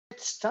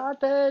get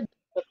started.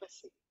 Let me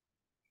see.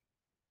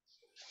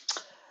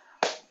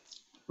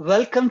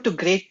 Welcome to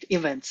Great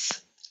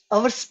Events.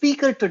 Our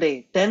speaker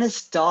today,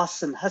 Dennis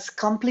Dawson, has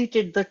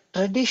completed the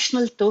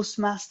traditional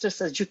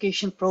Toastmasters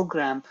education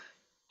program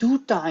 2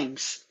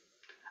 times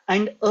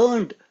and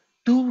earned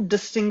 2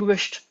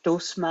 distinguished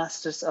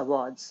Toastmasters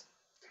awards.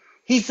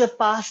 He's a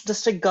past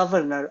district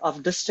governor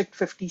of District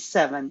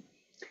 57.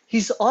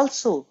 He's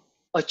also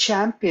a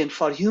champion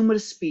for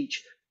humorous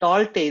speech,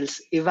 tall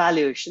tales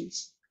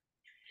evaluations.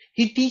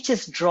 He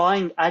teaches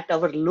drawing at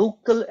our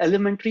local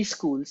elementary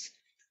schools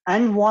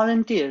and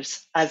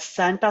volunteers as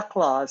Santa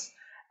Claus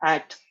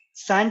at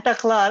San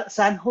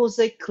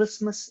Jose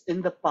Christmas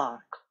in the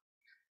Park.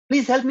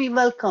 Please help me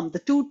welcome the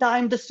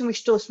 2-time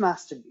distinguished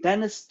Toastmaster,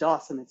 Dennis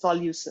Dawson. It's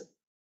all you, sir.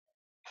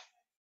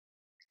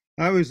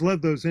 I always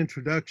love those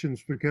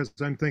introductions because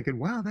I'm thinking,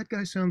 wow, that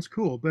guy sounds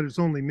cool, but it's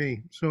only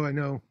me. So I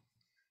know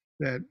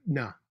that,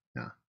 nah,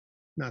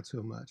 not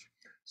so much.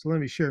 So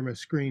let me share my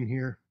screen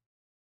here.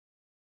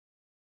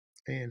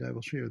 And I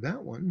will share that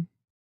one.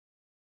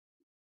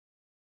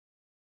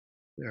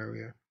 There we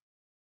are.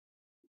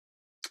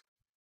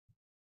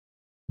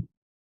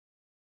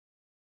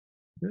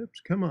 Oops,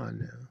 come on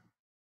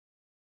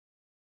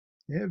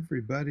now.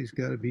 Everybody's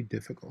got to be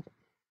difficult.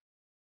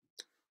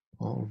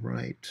 All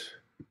right.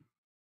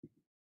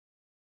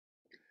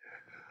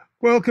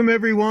 Welcome,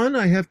 everyone.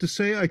 I have to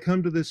say I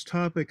come to this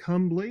topic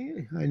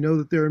humbly. I know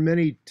that there are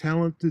many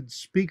talented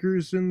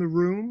speakers in the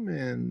room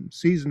and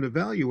seasoned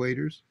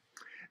evaluators.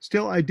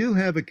 Still, I do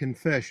have a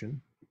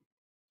confession.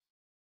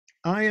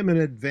 I am an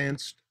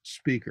advanced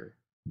speaker.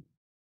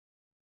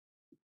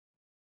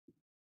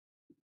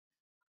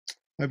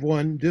 I've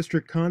won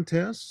district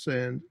contests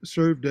and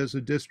served as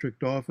a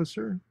district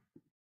officer.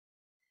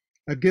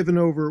 I've given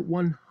over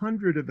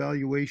 100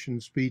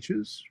 evaluated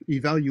speeches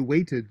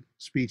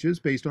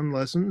based on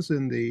lessons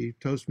in the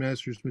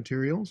Toastmasters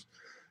materials,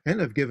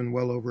 and I've given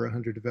well over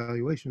 100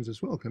 evaluations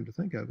as well, come to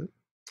think of it.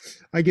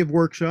 I give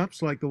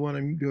workshops like the one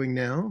I'm doing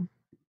now.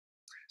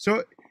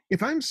 So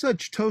if I'm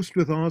such toast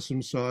with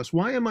awesome sauce,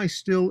 why am I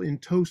still in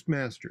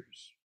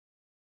Toastmasters?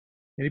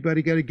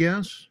 Anybody got a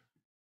guess?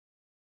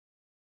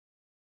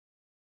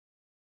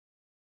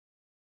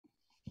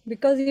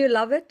 Because you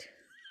love it?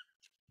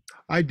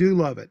 I do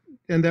love it,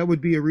 and that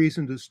would be a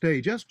reason to stay,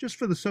 just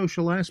for the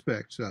social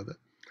aspects of it.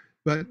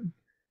 But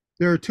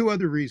there are 2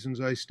 other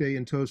reasons I stay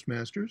in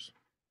Toastmasters.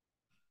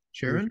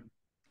 Sharon?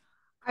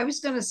 I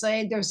was going to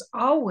say there's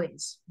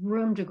always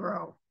room to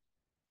grow.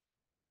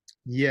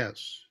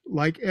 Yes,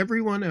 like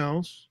everyone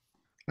else,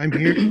 I'm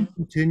here to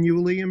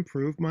continually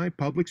improve my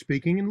public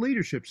speaking and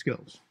leadership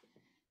skills.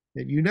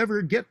 And you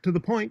never get to the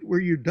point where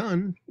you're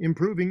done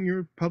improving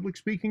your public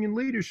speaking and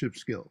leadership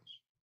skills.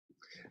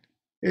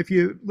 If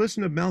you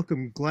listen to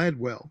Malcolm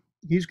Gladwell,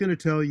 he's going to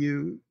tell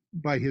you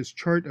by his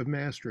chart of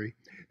mastery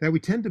that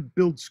we tend to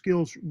build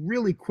skills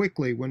really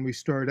quickly when we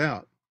start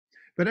out.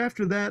 But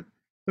after that,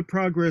 the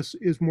progress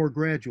is more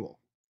gradual.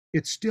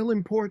 It's still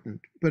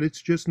important, but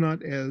it's just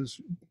not as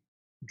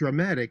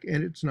dramatic,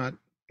 and it's not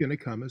going to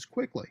come as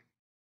quickly.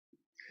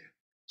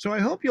 So I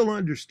hope you'll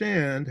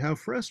understand how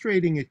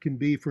frustrating it can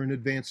be for an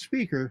advanced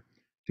speaker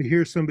to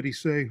hear somebody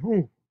say,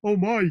 oh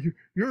my,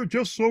 you're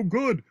just so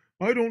good.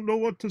 I don't know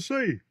what to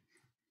say.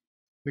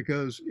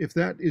 Because if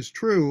that is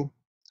true,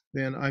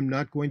 then I'm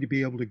not going to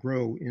be able to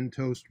grow in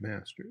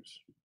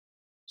Toastmasters.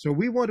 So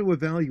we want to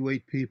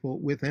evaluate people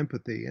with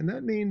empathy, and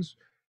that means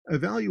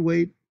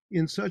evaluate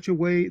in such a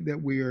way that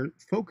we are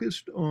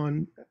focused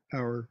on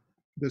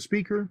the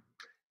speaker,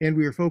 and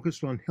we are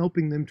focused on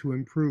helping them to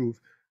improve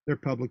their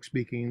public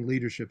speaking and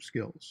leadership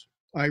skills.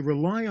 I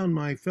rely on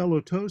my fellow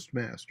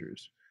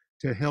Toastmasters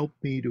to help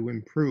me to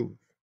improve.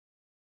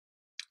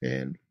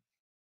 And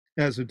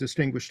as a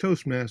distinguished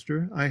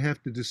Toastmaster, I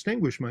have to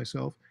distinguish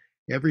myself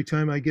every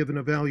time I give an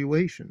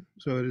evaluation.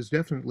 So it is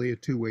definitely a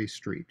 2-way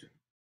street.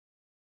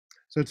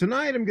 So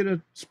tonight I'm going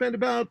to spend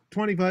about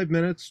 25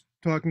 minutes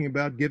talking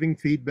about giving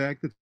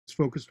feedback that's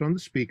focused on the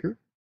speaker.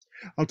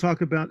 I'll talk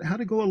about how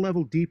to go a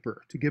level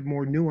deeper to give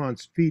more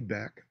nuanced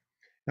feedback.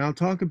 And I'll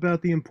talk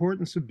about the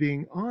importance of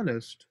being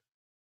honest,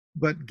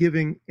 but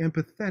giving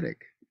empathetic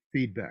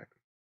feedback.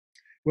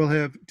 We'll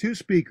have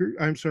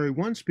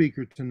one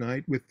speaker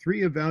tonight with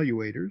 3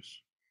 evaluators,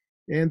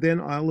 and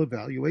then I'll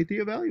evaluate the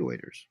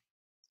evaluators.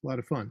 A lot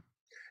of fun.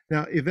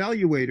 Now,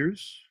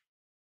 evaluators,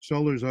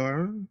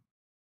 Solazar,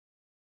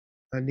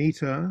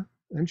 Anita,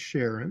 and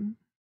Sharon.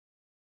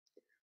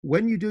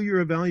 When you do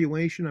your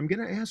evaluation, I'm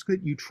going to ask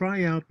that you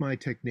try out my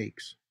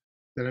techniques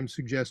that I'm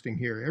suggesting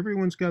here.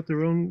 Everyone's got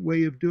their own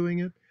way of doing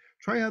it.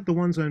 Try out the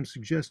ones I'm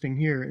suggesting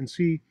here and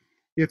see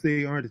if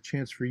they aren't a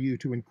chance for you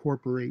to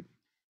incorporate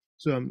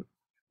some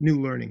new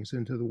learnings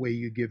into the way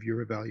you give your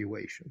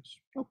evaluations.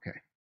 Okay.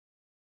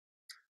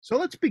 So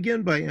let's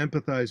begin by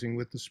empathizing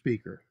with the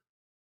speaker.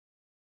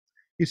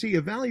 You see,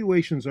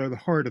 evaluations are the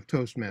heart of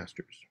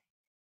Toastmasters.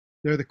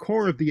 They're the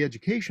core of the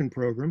education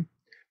program,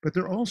 but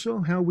they're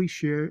also how we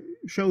show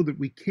that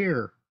we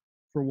care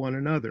for one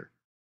another.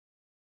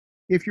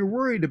 If you're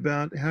worried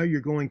about how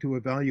you're going to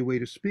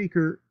evaluate a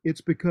speaker, it's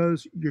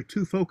because you're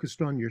too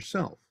focused on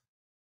yourself.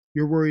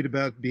 You're worried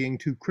about being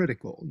too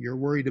critical. You're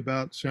worried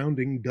about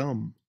sounding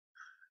dumb.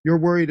 You're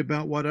worried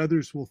about what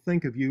others will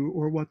think of you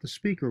or what the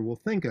speaker will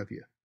think of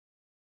you.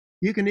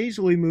 You can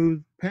easily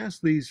move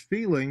past these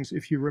feelings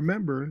if you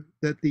remember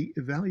that the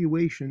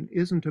evaluation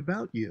isn't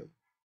about you.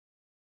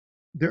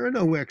 There are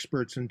no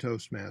experts in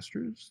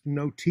Toastmasters,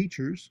 no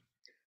teachers.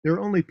 There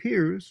are only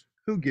peers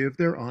who give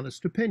their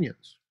honest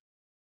opinions.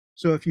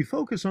 So if you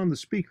focus on the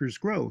speaker's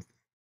growth,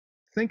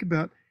 think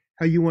about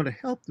how you want to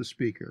help the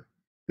speaker,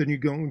 then you're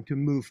going to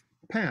move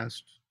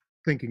past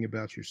thinking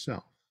about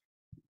yourself.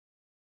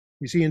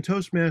 You see, in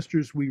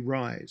Toastmasters, we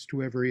rise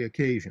to every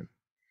occasion.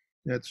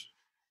 That's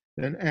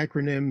an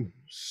acronym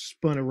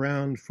spun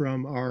around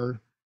from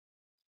our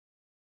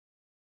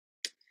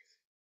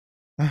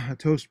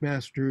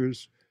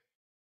Toastmasters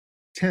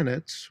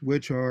tenets,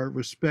 which are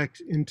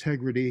respect,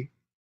 integrity,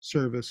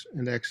 service,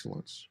 and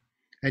excellence.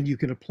 And you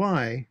can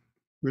apply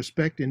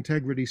respect,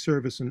 integrity,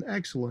 service, and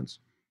excellence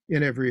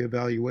in every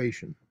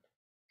evaluation.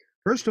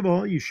 First of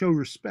all, you show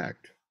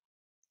respect.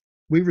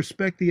 We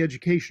respect the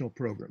educational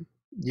program.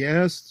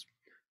 Yes,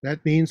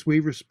 that means we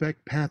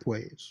respect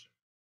pathways.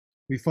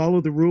 We follow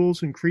the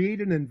rules and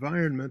create an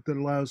environment that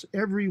allows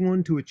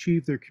everyone to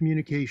achieve their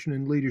communication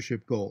and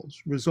leadership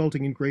goals,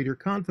 resulting in greater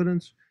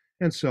confidence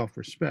and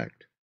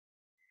self-respect.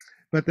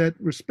 But that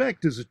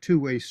respect is a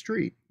two-way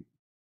street.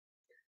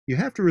 You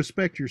have to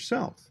respect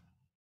yourself.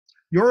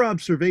 Your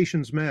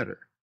observations matter.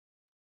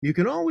 You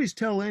can always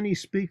tell any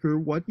speaker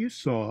what you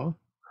saw,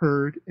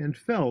 heard, and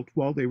felt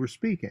while they were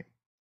speaking.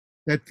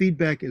 That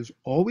feedback is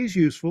always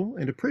useful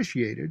and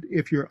appreciated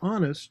if you're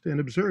honest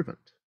and observant.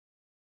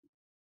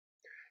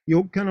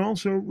 You can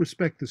also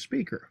respect the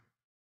speaker.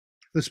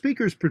 The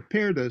speaker's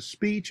prepared a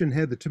speech and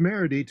had the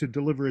temerity to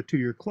deliver it to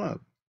your club.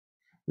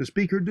 The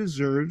speaker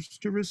deserves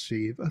to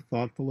receive a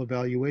thoughtful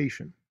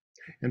evaluation.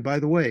 And by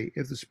the way,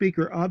 if the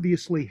speaker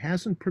obviously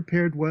hasn't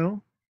prepared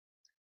well,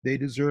 they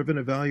deserve an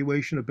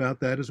evaluation about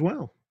that as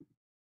well.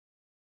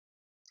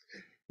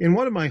 In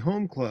one of my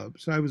home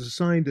clubs, I was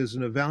assigned as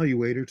an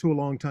evaluator to a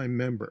longtime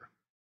member.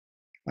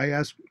 I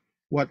asked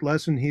what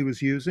lesson he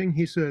was using.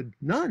 He said,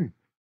 none.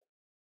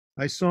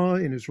 I saw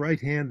in his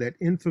right hand that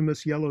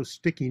infamous yellow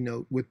sticky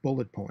note with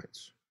bullet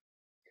points.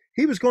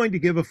 He was going to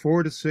give a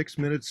 4 to 6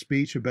 minute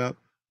speech about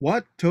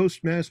what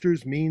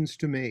Toastmasters means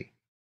to me.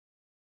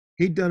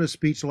 He'd done a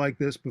speech like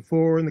this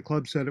before, and the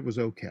club said it was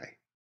okay.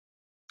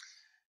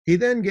 He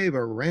then gave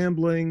a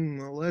rambling,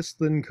 less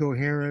than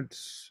coherent,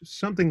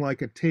 something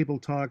like a table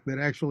talk that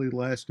actually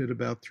lasted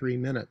about 3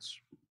 minutes.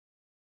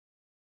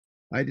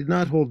 I did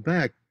not hold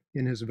back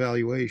in his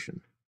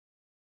evaluation.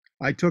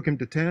 I took him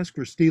to task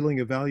for stealing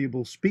a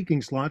valuable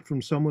speaking slot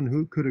from someone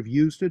who could have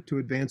used it to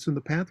advance in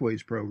the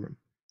Pathways program.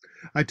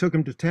 I took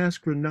him to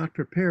task for not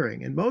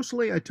preparing, and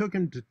mostly I took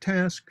him to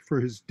task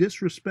for his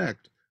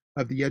disrespect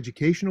of the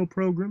educational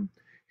program,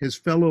 his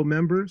fellow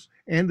members,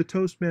 and the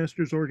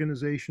Toastmasters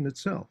organization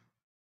itself.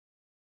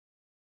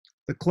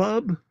 The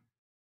club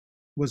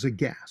was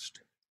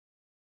aghast.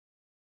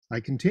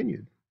 I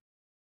continued.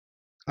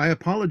 I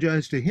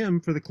apologized to him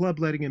for the club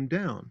letting him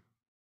down,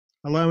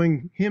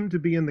 allowing him to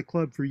be in the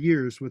club for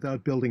years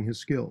without building his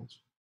skills.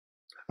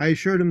 I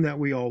assured him that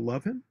we all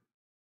love him,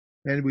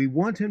 and we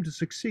want him to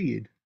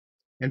succeed,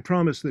 and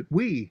promised that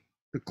we,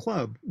 the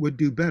club, would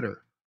do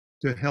better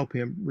to help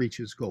him reach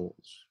his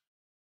goals.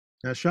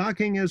 Now,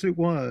 shocking as it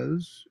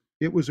was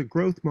a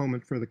growth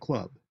moment for the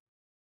club.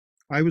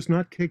 I was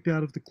not kicked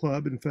out of the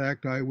club. In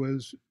fact, I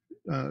was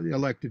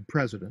elected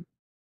president.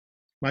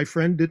 My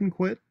friend didn't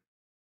quit.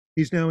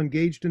 He's now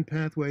engaged in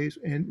Pathways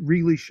and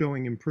really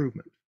showing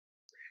improvement.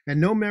 And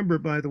no member,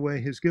 by the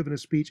way, has given a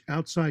speech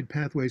outside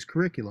Pathways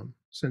curriculum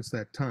since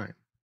that time.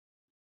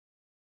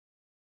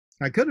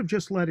 I could have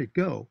just let it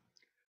go,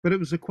 but it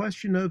was a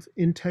question of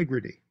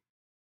integrity.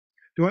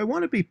 Do I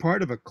want to be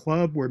part of a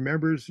club where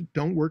members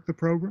don't work the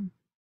program?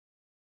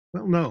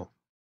 Well, no.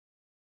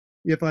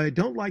 If I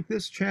don't like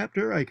this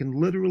chapter, I can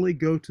literally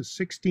go to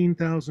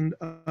 16,000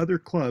 other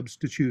clubs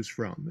to choose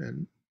from,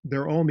 and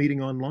they're all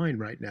meeting online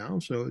right now,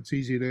 so it's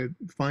easy to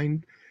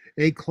find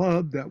a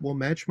club that will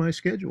match my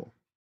schedule.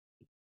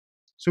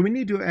 So we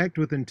need to act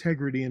with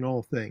integrity in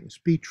all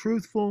things. Be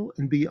truthful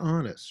and be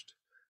honest.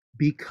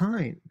 Be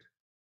kind.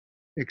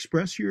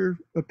 Express your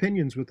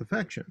opinions with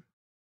affection,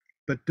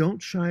 but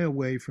don't shy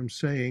away from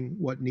saying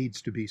what needs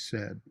to be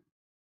said.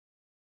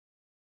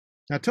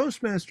 Now,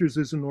 Toastmasters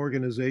is an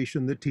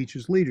organization that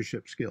teaches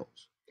leadership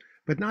skills,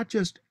 but not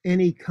just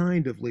any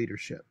kind of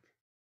leadership.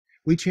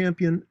 We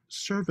champion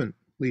servant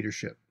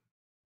leadership.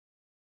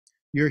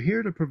 You're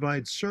here to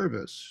provide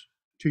service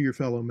to your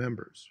fellow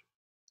members.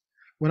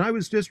 When I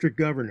was district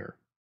governor,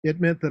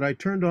 it meant that I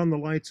turned on the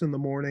lights in the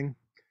morning,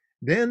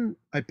 then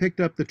I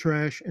picked up the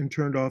trash and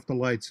turned off the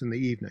lights in the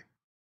evening.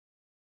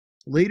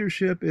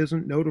 Leadership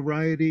isn't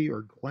notoriety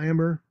or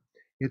glamour.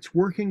 It's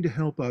working to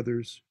help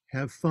others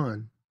have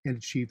fun and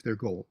achieve their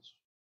goals.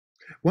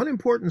 One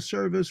important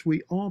service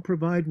we all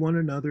provide one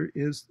another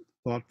is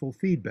thoughtful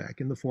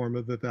feedback in the form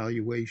of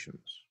evaluations.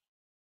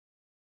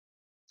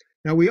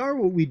 Now, we are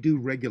what we do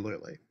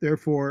regularly.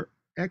 Therefore,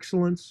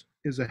 excellence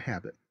is a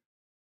habit.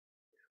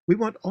 We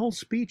want all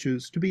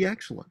speeches to be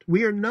excellent.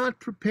 We are not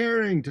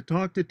preparing to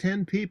talk to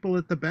 10 people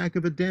at the back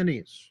of a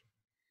Denny's.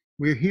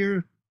 We're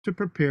here to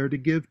prepare to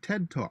give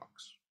TED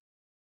Talks.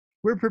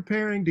 We're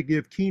preparing to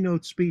give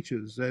keynote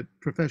speeches at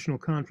professional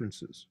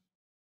conferences.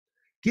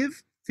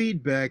 Give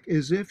feedback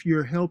as if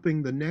you're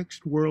helping the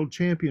next world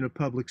champion of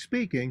public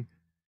speaking,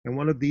 and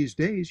one of these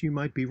days you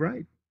might be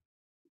right.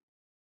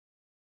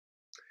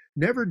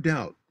 Never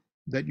doubt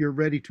that you're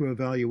ready to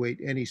evaluate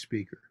any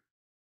speaker.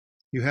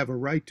 You have a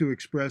right to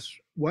express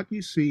what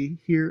you see,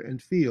 hear,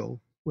 and feel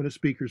when a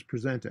speaker's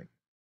presenting.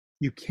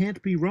 You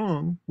can't be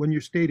wrong when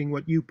you're stating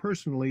what you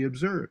personally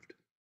observed.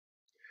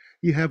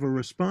 You have a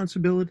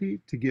responsibility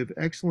to give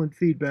excellent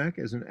feedback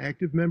as an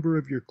active member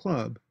of your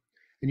club,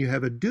 and you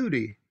have a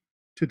duty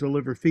to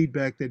deliver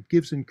feedback that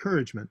gives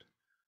encouragement,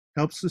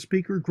 helps the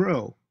speaker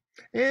grow,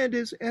 and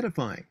is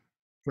edifying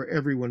for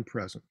everyone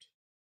present.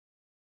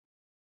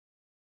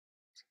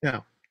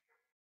 Now,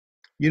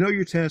 you know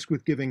your task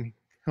with giving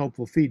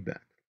helpful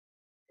feedback.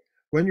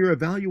 When you're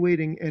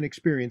evaluating an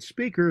experienced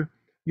speaker,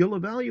 you'll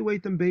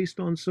evaluate them based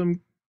on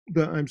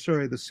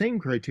the same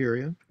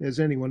criteria as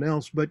anyone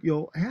else, but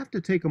you'll have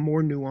to take a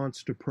more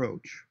nuanced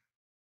approach.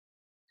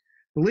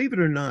 Believe it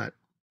or not,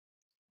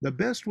 the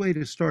best way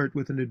to start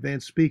with an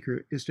advanced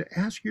speaker is to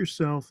ask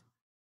yourself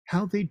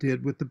how they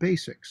did with the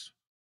basics.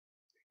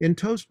 In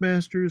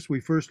Toastmasters, we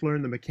first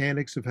learn the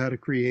mechanics of how to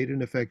create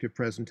an effective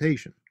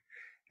presentation.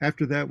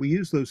 After that, we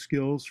use those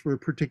skills for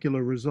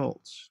particular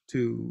results,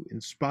 to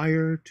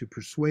inspire, to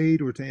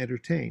persuade, or to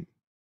entertain.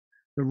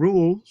 The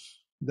rules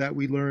that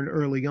we learn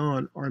early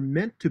on are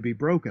meant to be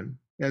broken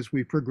as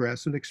we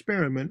progress and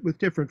experiment with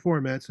different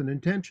formats and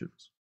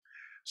intentions.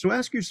 So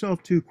ask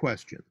yourself 2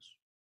 questions.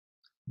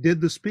 Did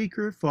the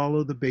speaker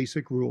follow the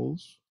basic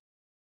rules?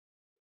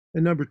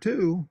 And number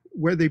 2,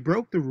 where they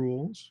broke the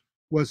rules,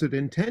 was it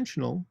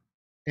intentional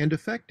and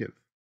effective?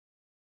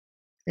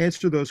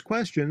 Answer those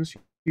questions,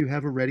 you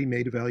have a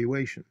ready-made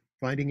evaluation,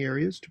 finding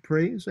areas to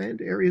praise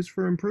and areas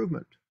for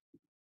improvement.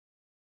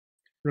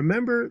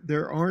 Remember,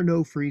 there are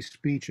no free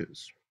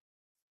speeches.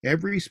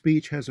 Every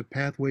speech has a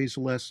pathways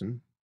lesson.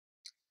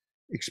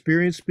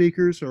 Experienced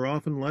speakers are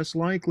often less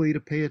likely to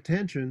pay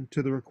attention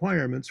to the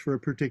requirements for a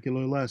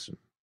particular lesson.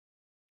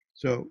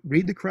 So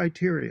read the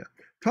criteria.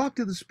 Talk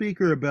to the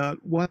speaker about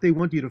what they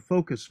want you to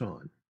focus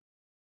on.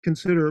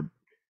 Consider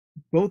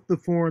both the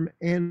form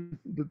and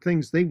the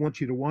things they want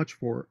you to watch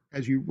for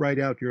as you write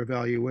out your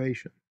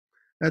evaluation.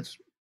 That's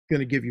going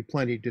to give you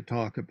plenty to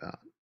talk about.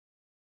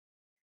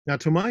 Now,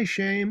 to my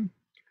shame,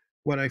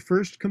 when I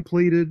first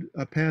completed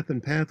a Path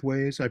and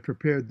Pathways, I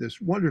prepared this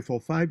wonderful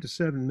 5 to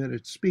 7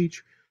 minute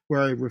speech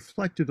where I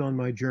reflected on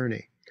my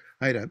journey.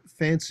 I had a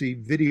fancy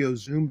video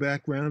Zoom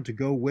background to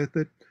go with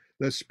it.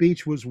 The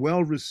speech was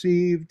well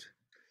received.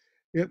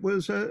 It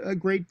was a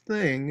great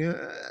thing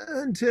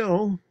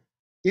until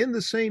in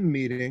the same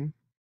meeting,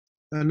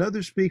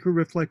 another speaker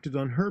reflected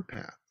on her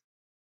path.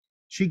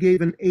 She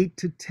gave an 8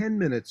 to 10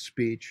 minute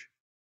speech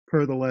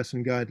per the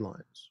lesson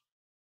guidelines.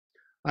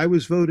 I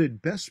was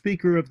voted best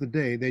speaker of the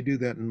day. They do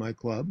that in my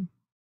club,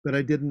 but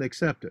I didn't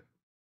accept it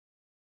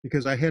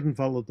because I hadn't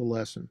followed the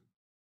lesson.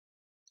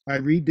 I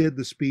redid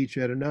the speech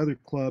at another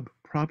club,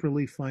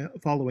 properly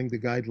following the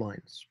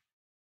guidelines.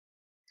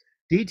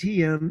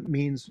 DTM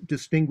means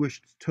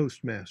Distinguished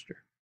Toastmaster.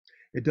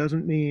 It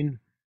doesn't mean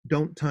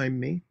don't time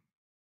me,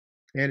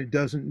 and it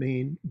doesn't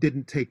mean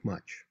didn't take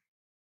much.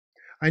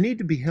 I need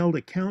to be held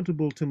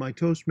accountable to my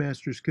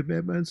Toastmasters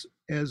commitments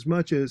as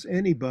much as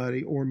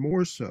anybody, or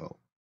more so.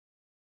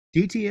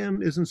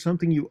 DTM isn't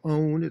something you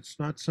own. It's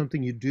not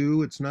something you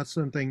do. It's not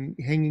something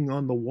hanging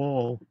on the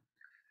wall.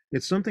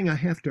 It's something I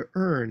have to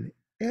earn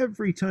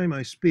every time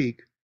I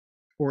speak,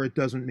 or it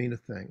doesn't mean a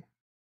thing.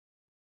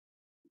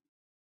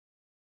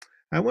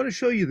 I want to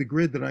show you the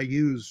grid that I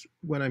use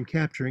when I'm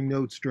capturing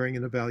notes during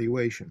an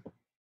evaluation.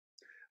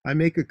 I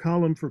make a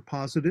column for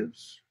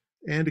positives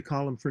and a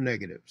column for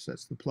negatives.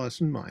 That's the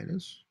plus and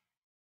minus.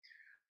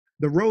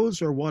 The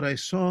rows are what I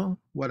saw,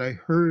 what I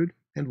heard,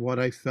 and what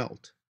I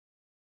felt.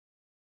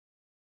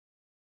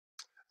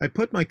 I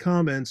put my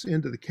comments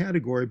into the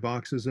category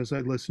boxes as I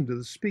listened to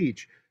the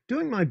speech,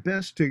 doing my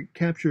best to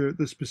capture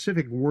the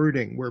specific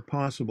wording where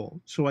possible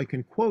so I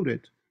can quote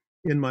it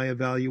in my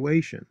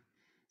evaluation.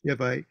 If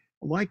I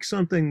like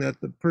something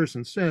that the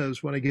person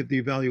says when I give the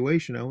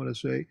evaluation, I want to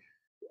say,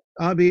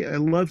 Abby, I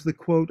love the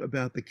quote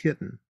about the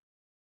kitten.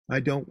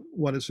 I don't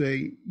want to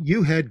say,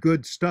 you had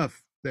good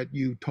stuff that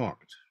you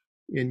talked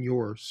in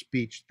your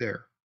speech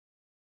there,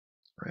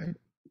 right?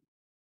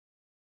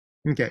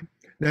 Okay,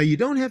 now you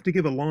don't have to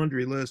give a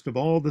laundry list of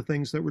all the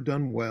things that were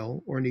done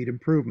well or need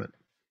improvement.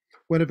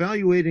 When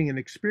evaluating an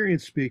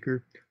experienced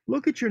speaker,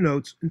 look at your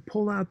notes and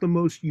pull out the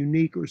most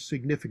unique or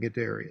significant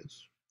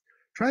areas.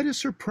 Try to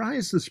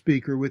surprise the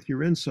speaker with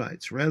your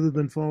insights rather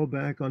than fall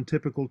back on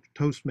typical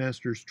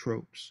Toastmasters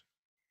tropes.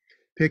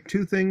 Pick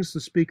 2 things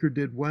the speaker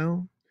did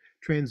well,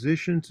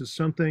 transition to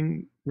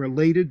something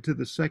related to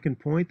the second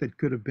point that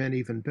could have been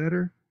even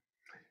better,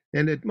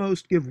 and at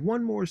most give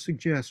one more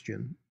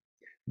suggestion,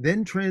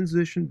 then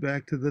transition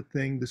back to the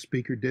thing the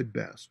speaker did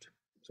best.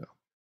 So,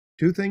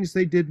 two things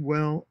they did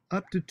well,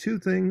 up to two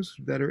things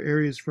that are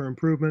areas for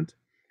improvement,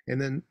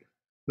 and then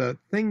the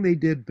thing they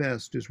did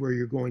best is where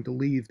you're going to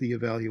leave the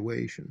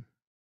evaluation.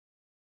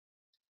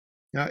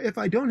 Now, if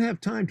I don't have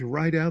time to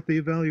write out the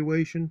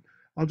evaluation,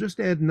 I'll just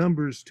add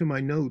numbers to my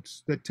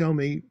notes that tell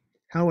me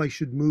how I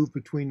should move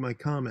between my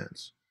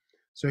comments.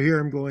 So here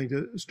I'm going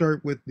to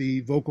start with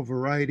the vocal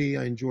variety.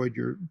 I enjoyed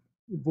your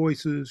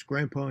voices,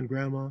 grandpa and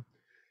grandma.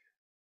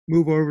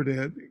 Move over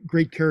to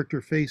great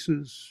character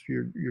faces,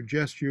 your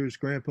gestures,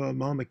 grandpa,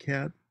 mama,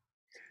 cat.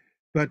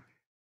 But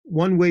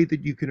one way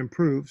that you can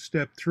improve,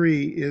 step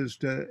 3, is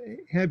to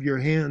have your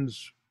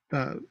hands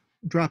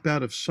drop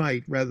out of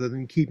sight rather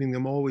than keeping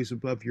them always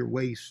above your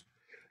waist,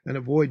 and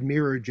avoid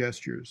mirror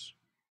gestures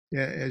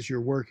as you're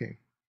working.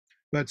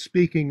 But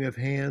speaking of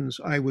hands,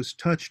 I was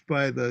touched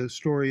by the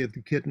story of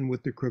the kitten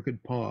with the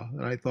crooked paw,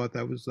 and I thought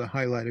that was the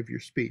highlight of your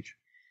speech.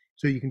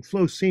 So you can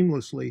flow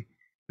seamlessly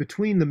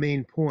between the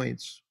main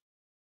points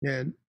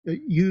and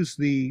use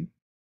the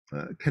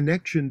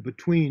connection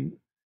between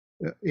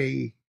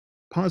a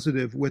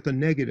positive with a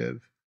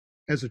negative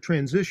as a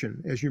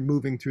transition as you're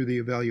moving through the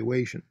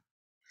evaluation.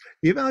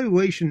 The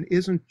evaluation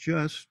isn't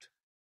just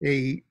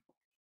a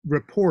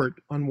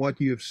report on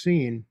what you have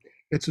seen,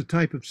 it's a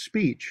type of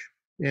speech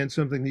and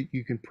something that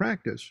you can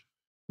practice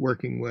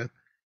working with,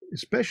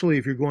 especially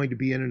if you're going to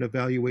be in an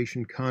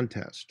evaluation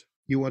contest.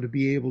 You want to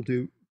be able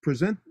to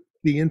present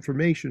the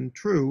information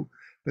true,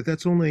 but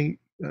that's only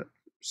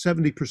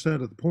 70%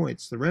 of the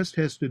points. The rest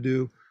has to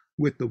do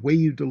with the way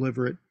you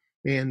deliver it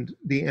and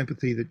the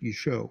empathy that you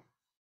show.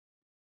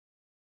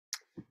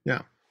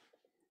 Now,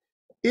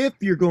 if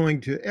you're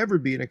going to ever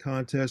be in a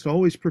contest,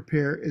 always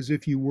prepare as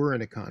if you were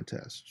in a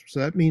contest. So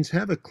that means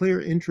have a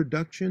clear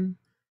introduction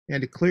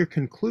and a clear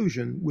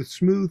conclusion with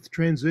smooth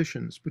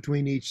transitions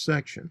between each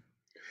section.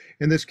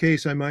 In this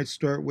case, I might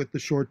start with the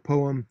short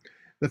poem,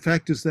 "The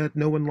fact is that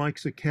no one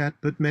likes a cat,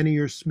 but many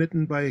are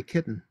smitten by a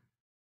kitten."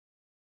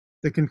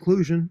 The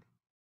conclusion,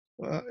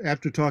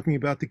 after talking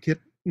about the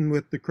kitten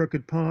with the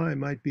crooked paw, I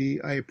might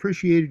be, "I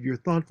appreciated your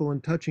thoughtful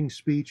and touching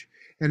speech,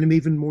 and am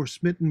even more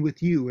smitten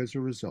with you as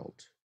a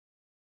result."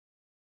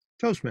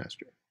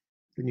 Toastmaster.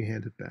 Then you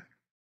hand it back.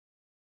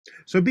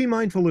 So be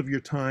mindful of your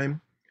time.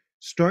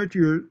 Start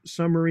your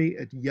summary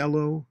at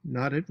yellow,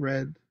 not at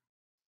red.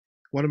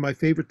 One of my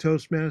favorite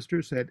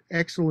Toastmasters had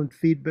excellent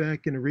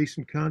feedback in a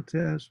recent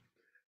contest,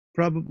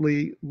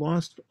 probably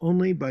lost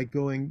only by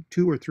going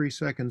 2 or 3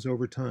 seconds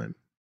over time.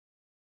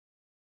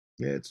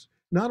 It's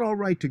not all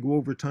right to go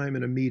over time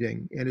in a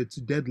meeting, and it's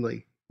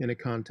deadly in a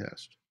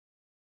contest.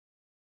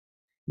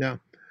 Now,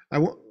 I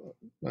won't,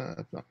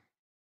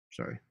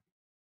 sorry.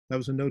 That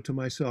was a note to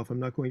myself.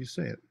 I'm not going to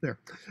say it. There.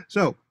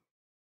 So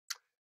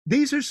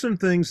these are some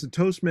things the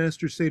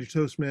Toastmasters say to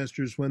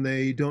Toastmasters when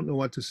they don't know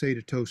what to say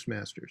to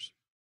Toastmasters.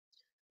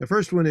 The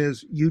first one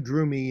is, "You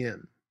drew me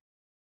in."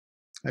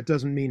 That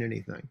doesn't mean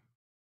anything.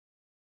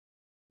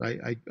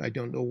 I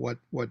don't know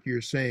what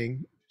you're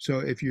saying. So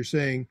if you're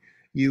saying,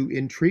 "You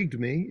intrigued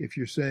me," if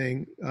you're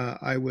saying,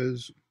 "I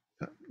was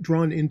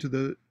drawn into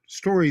the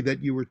story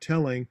that you were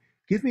telling,"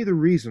 give me the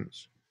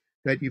reasons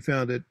that you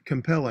found it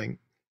compelling.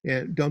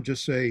 And don't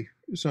just say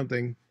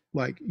something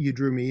like, "You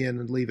drew me in,"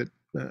 and leave it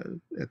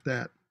at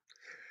that.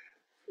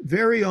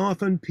 Very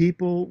often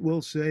people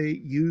will say,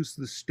 "Use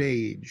the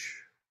stage"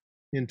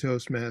 in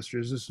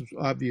Toastmasters. This is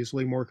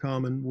obviously more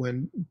common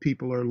when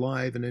people are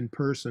live and in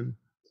person.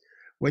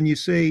 When you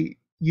say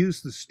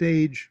 "use the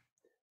stage,"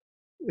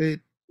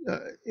 it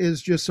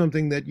is just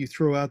something that you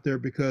throw out there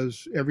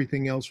because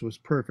everything else was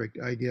perfect,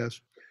 I guess.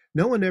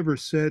 No one ever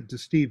said to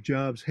Steve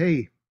Jobs,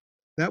 "Hey,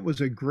 that was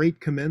a great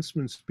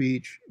commencement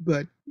speech,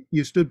 but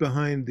you stood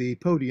behind the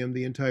podium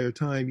the entire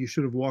time. You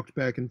should have walked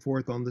back and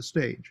forth on the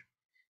stage."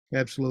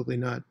 Absolutely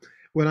not.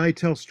 When I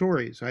tell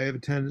stories, I have a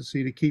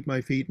tendency to keep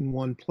my feet in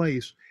one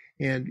place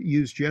and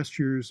use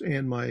gestures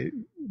and my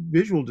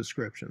visual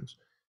descriptions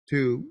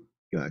to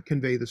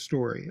convey the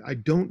story. I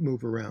don't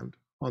move around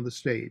on the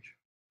stage.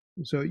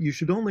 So you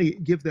should only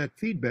give that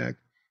feedback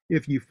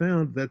if you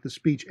found that the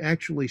speech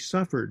actually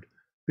suffered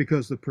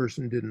because the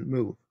person didn't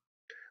move.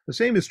 The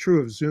same is true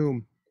of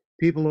Zoom.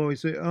 People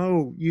always say,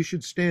 "Oh, you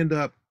should stand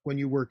up when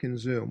you work in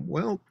Zoom."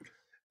 Well,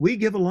 we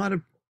give a lot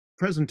of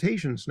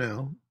presentations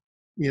now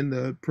in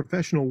the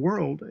professional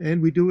world,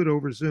 and we do it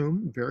over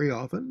Zoom very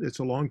often. It's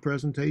a long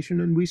presentation,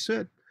 and we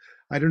sit.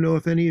 I don't know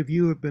if any of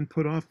you have been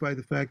put off by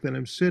the fact that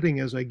I'm sitting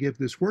as I give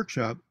this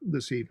workshop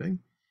this evening,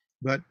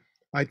 but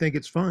I think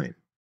it's fine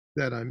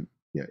that I'm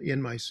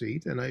in my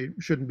seat, and I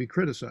shouldn't be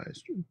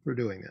criticized for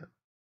doing that.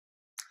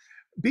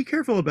 Be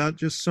careful about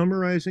just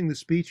summarizing the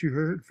speech you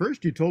heard.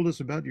 First, you told us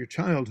about your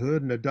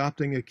childhood and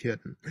adopting a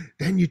kitten.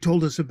 Then you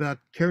told us about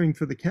caring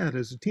for the cat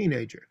as a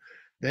teenager.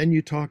 Then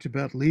you talked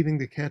about leaving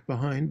the cat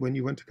behind when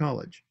you went to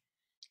college.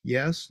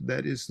 Yes,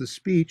 that is the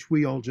speech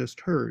we all just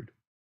heard.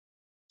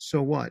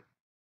 So what?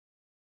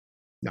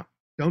 No,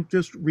 don't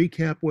just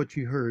recap what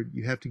you heard.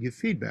 You have to give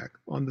feedback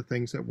on the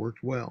things that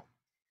worked well.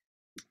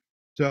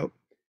 So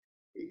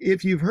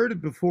If you've heard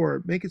it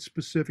before, make it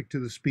specific to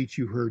the speech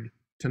you heard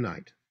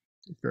tonight.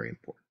 It's very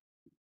important.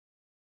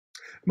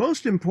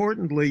 Most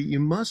importantly, you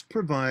must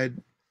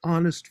provide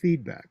honest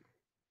feedback.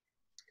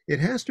 It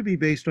has to be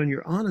based on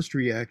your honest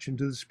reaction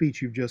to the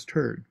speech you've just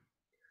heard.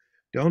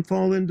 Don't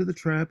fall into the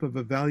trap of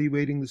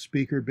evaluating the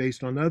speaker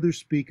based on other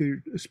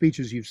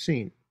speeches you've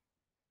seen.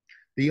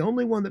 The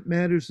only one that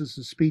matters is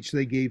the speech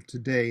they gave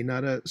today,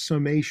 not a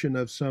summation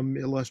of some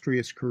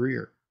illustrious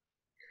career.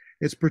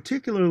 It's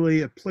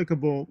particularly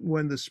applicable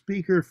when the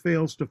speaker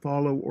fails to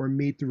follow or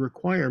meet the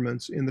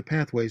requirements in the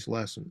Pathways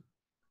lesson.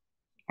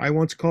 I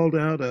once called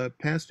out a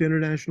past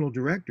international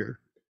director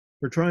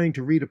for trying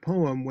to read a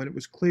poem when it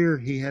was clear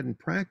he hadn't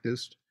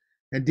practiced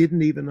and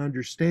didn't even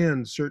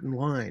understand certain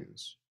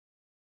lines.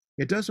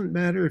 It doesn't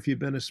matter if you've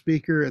been a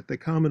speaker at the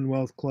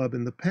Commonwealth Club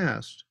in the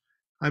past.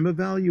 I'm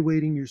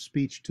evaluating your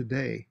speech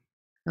today,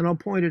 and I'll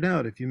point it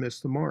out if you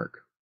miss the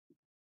mark.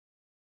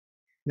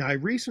 Now, I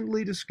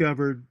recently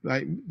discovered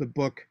the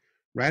book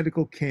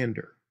Radical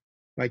Candor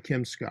by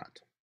Kim Scott.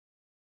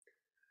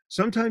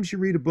 Sometimes you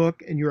read a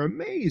book and you're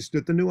amazed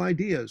at the new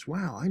ideas.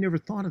 Wow, I never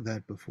thought of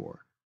that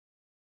before.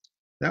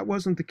 That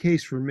wasn't the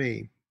case for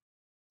me.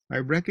 I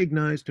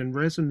recognized and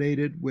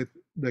resonated with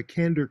the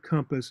Candor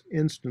Compass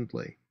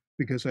instantly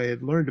because I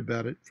had learned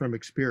about it from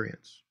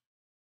experience.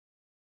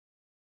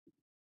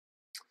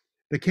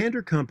 The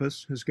Candor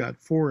Compass has got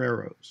 4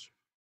 arrows.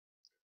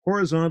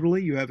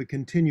 Horizontally, you have a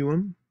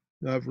continuum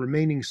of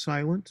remaining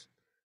silent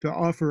to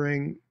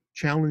offering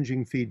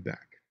challenging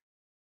feedback.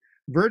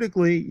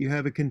 Vertically, you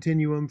have a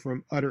continuum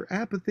from utter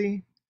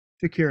apathy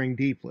to caring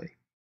deeply.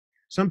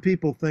 Some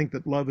people think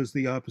that love is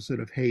the opposite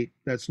of hate.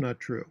 That's not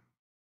true.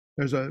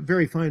 There's a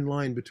very fine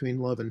line between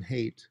love and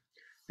hate.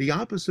 The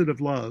opposite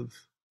of love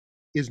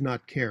is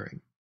not caring,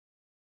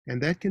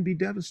 and that can be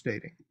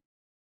devastating.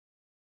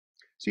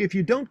 See, if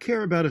you don't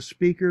care about a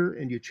speaker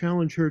and you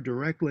challenge her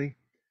directly,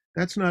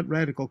 that's not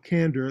radical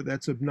candor,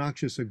 that's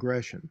obnoxious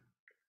aggression.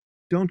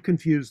 Don't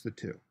confuse the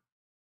two.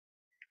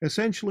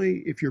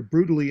 Essentially, if you're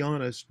brutally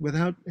honest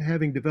without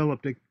having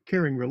developed a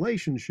caring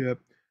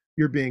relationship,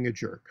 you're being a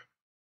jerk.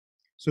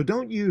 So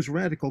don't use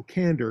radical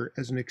candor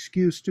as an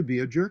excuse to be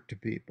a jerk to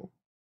people.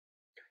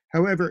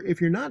 However, if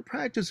you're not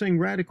practicing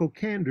radical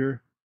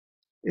candor,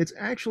 it's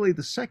actually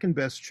the second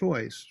best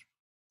choice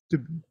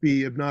to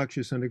be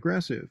obnoxious and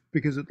aggressive,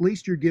 because at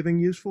least you're giving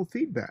useful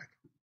feedback.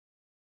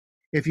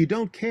 If you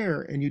don't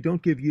care and you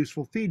don't give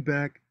useful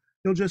feedback,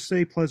 you'll just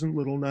say pleasant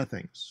little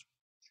nothings.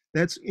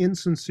 That's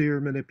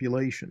insincere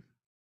manipulation.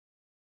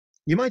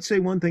 You might say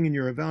one thing in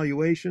your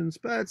evaluations,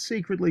 but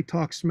secretly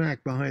talk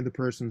smack behind the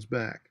person's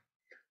back.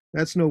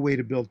 That's no way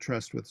to build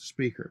trust with the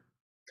speaker.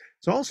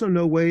 It's also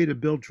no way to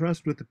build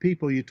trust with the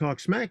people you talk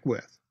smack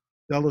with.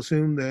 They'll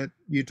assume that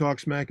you talk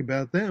smack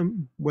about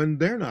them when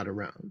they're not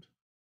around.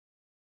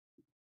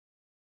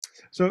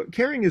 So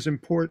caring is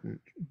important,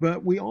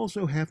 but we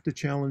also have to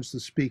challenge the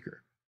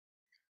speaker.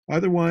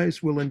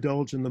 Otherwise, we'll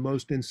indulge in the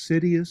most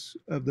insidious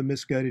of the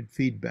misguided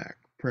feedback,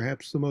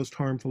 perhaps the most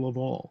harmful of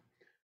all,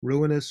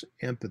 ruinous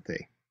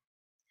empathy,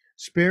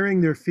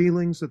 sparing their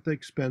feelings at the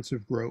expense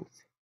of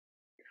growth.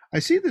 I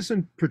see this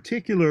in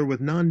particular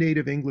with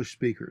non-native English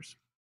speakers.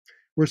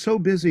 We're so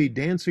busy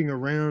dancing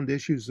around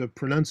issues of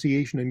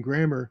pronunciation and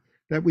grammar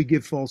that we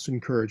give false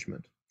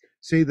encouragement,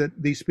 say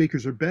that these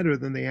speakers are better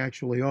than they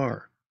actually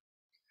are.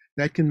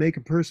 That can make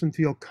a person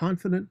feel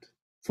confident,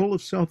 full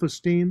of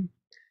self-esteem,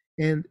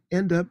 and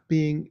end up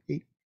being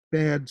a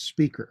bad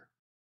speaker.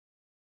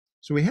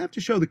 So we have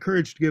to show the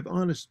courage to give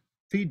honest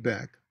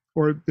feedback,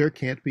 or there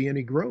can't be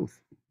any growth.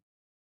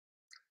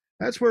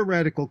 That's where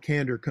radical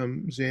candor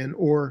comes in,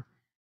 or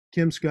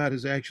Kim Scott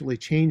has actually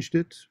changed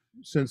it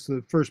since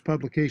the first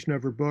publication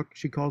of her book.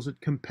 She calls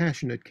it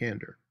compassionate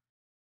candor.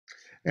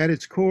 At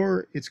its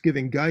core, it's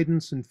giving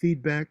guidance and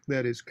feedback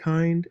that is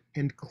kind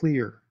and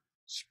clear,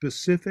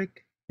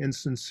 specific and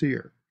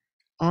sincere,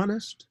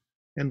 honest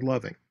and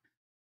loving.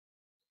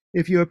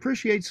 If you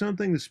appreciate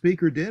something the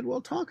speaker did,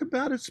 well, talk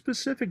about it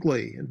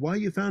specifically and why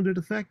you found it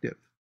effective.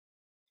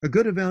 A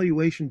good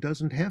evaluation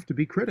doesn't have to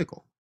be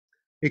critical.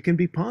 It can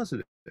be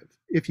positive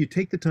if you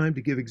take the time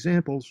to give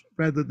examples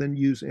rather than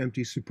use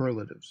empty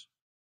superlatives.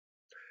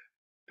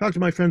 Talk to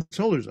my friend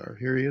Solazar.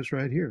 Here he is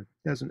right here.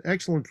 He has an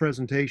excellent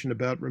presentation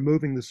about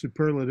removing the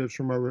superlatives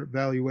from our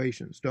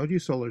evaluations. Don't you,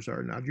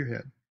 Solazar? Nod your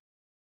head.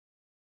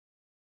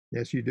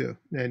 Yes, you do.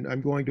 And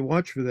I'm going to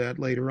watch for that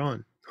later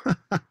on.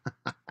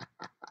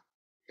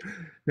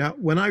 Now,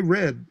 when I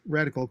read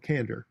Radical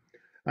Candor,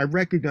 I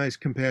recognized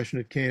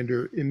compassionate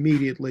candor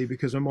immediately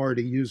because I'm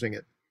already using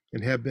it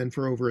and have been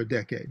for over a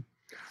decade.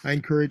 I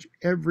encourage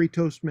every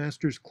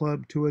Toastmasters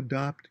club to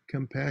adopt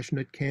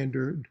compassionate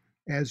candor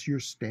as your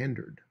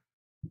standard.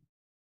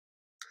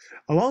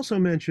 I'll also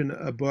mention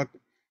a book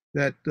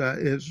that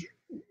is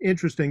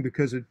interesting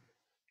because it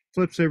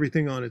flips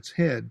everything on its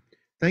head.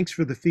 Thanks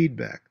for the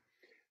feedback.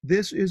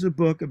 This is a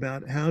book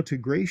about how to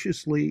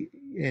graciously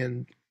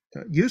and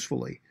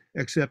usefully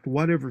accept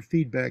whatever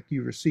feedback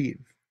you receive.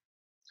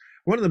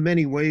 One of the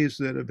many ways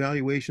that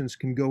evaluations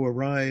can go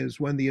awry is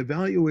when the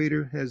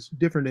evaluator has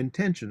different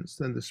intentions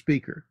than the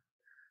speaker.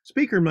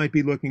 Speaker might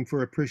be looking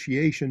for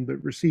appreciation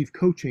but receive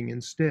coaching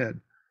instead.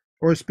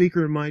 Or a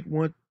speaker might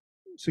want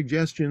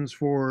suggestions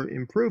for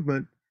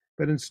improvement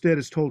but instead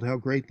is told how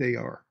great they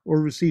are,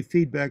 or receive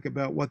feedback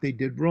about what they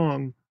did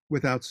wrong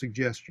without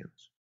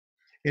suggestions.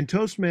 In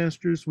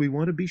Toastmasters, we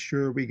want to be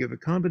sure we give a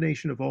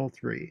combination of all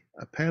three: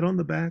 a pat on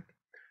the back,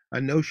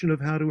 a notion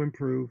of how to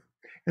improve,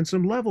 and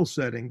some level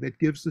setting that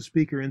gives the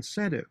speaker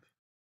incentive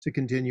to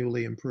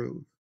continually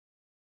improve.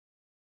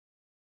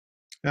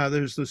 Now,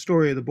 there's the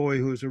story of the boy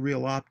who was a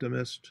real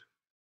optimist,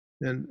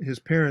 and his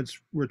parents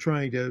were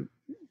trying to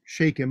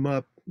shake him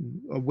up,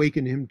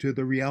 awaken him to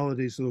the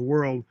realities of the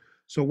world.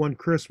 So one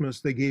Christmas,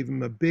 they gave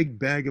him a big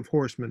bag of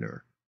horse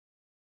manure.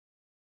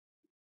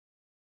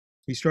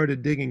 He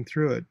started digging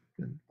through it,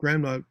 and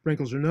Grandma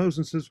wrinkles her nose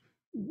and says,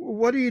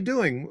 "What are you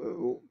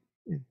doing?"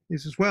 He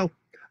says, "Well,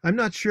 I'm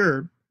not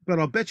sure, but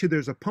I'll bet you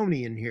there's a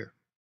pony in here."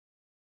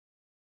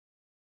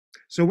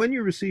 So when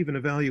you receive an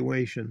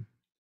evaluation,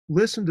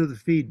 listen to the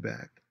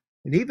feedback.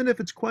 And even if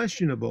it's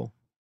questionable,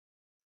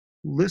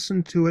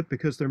 listen to it,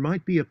 because there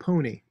might be a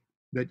pony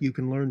that you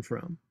can learn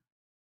from.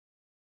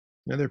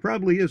 Now, there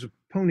probably is a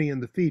pony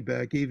in the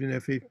feedback, even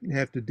if you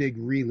have to dig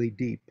really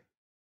deep.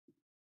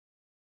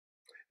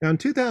 Now, in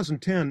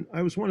 2010,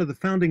 I was one of the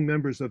founding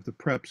members of the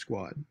Prep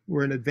Squad.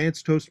 We're an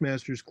advanced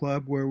Toastmasters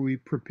club where we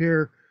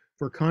prepare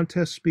for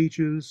contest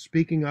speeches,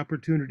 speaking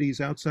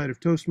opportunities outside of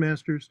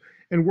Toastmasters,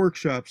 and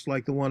workshops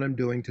like the one I'm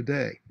doing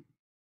today.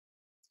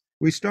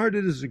 We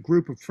started as a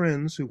group of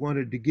friends who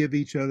wanted to give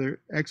each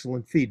other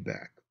excellent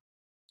feedback.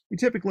 We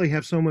typically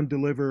have someone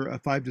deliver a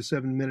 5 to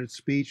 7 minute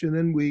speech, and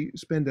then we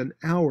spend an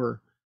hour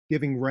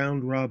giving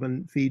round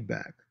robin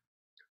feedback.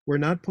 We're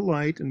not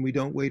polite and we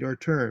don't wait our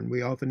turn.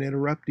 We often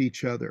interrupt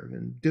each other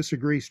and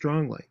disagree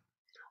strongly.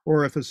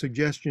 Or if a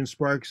suggestion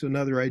sparks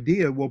another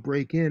idea, we'll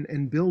break in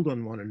and build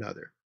on one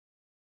another.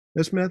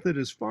 This method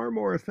is far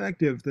more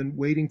effective than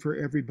waiting for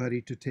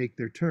everybody to take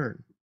their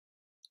turn.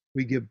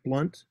 We give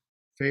blunt,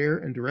 fair,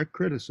 and direct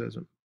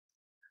criticism.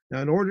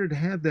 Now, in order to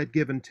have that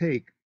give and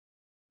take,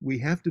 we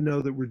have to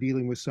know that we're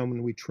dealing with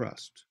someone we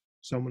trust,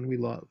 someone we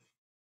love,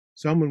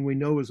 someone we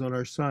know is on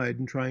our side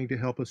and trying to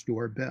help us do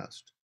our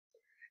best.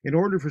 In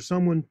order for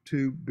someone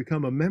to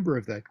become a member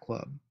of that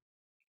club,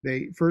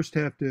 they first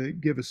have to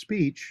give a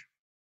speech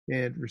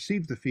and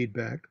receive the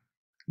feedback.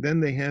 Then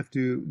they have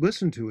to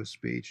listen to a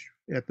speech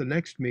at the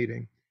next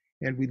meeting,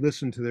 and we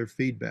listen to their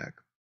feedback.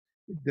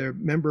 Their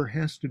member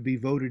has to be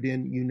voted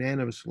in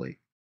unanimously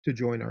to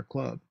join our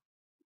club.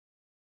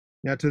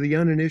 Now, to the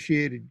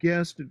uninitiated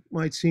guest, it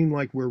might seem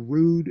like we're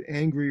rude,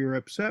 angry, or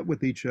upset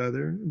with each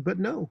other, but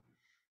no.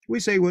 We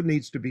say what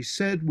needs to be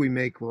said, we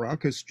make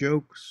raucous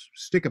jokes,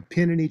 stick a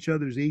pin in each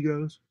other's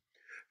egos.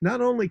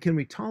 Not only can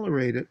we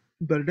tolerate it,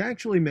 but it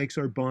actually makes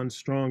our bond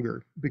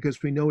stronger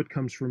because we know it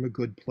comes from a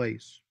good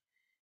place.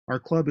 Our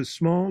club is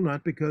small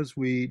not because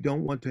we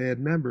don't want to add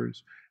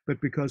members,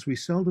 but because we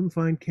seldom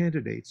find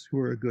candidates who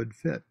are a good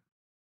fit.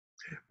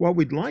 What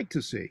we'd like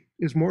to see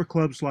is more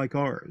clubs like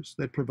ours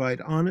that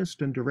provide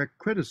honest and direct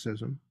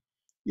criticism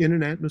in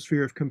an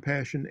atmosphere of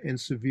compassion and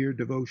severe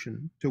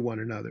devotion to one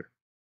another.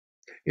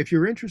 If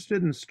you're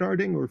interested in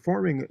starting or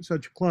forming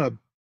such a club,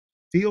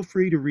 feel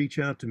free to reach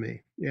out to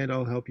me and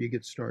I'll help you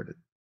get started.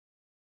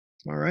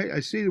 All right, I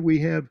see that we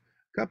have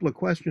a couple of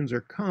questions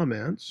or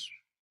comments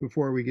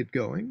before we get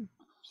going.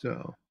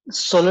 So,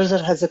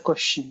 Solazar has a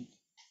question.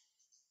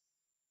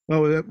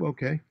 oh,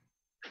 okay.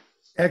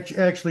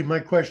 Actually, my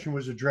question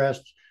was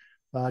addressed.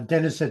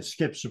 Dennis had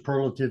skipped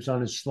superlatives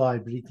on his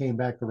slide, but he came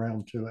back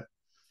around to it.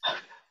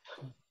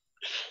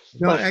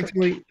 No, Perfect.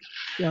 actually,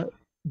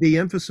 the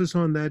emphasis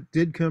on that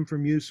did come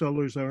from you,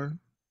 Solazar,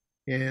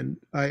 and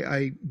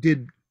I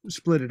did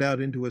split it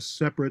out into a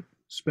separate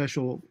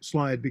special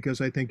slide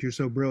because I think you're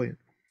so brilliant.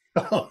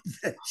 Oh,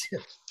 that's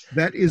it.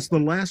 That is the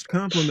last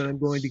compliment I'm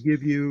going to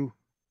give you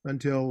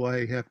until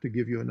I have to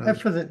give you another.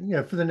 For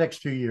the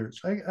next 2 years.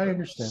 I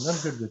understand. I'm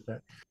good with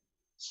that.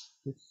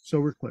 So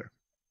we're clear.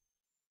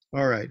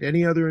 All right.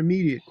 Any other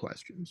immediate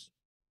questions?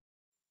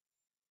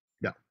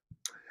 No.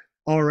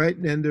 All right.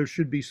 And there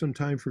should be some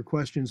time for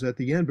questions at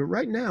the end. But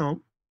right now,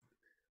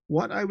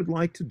 what I would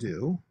like to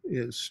do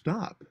is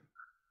stop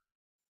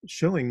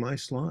showing my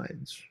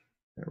slides.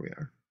 There we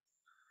are.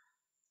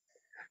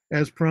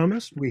 As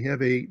promised, we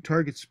have a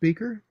target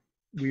speaker.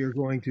 We are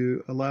going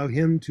to allow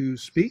him to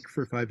speak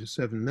for 5 to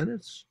 7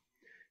 minutes.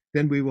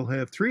 Then we will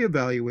have 3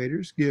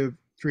 evaluators give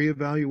 3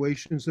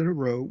 evaluations in a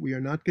row. We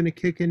are not going to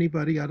kick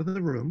anybody out of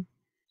the room.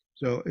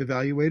 So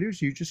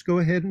evaluators, you just go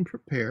ahead and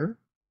prepare.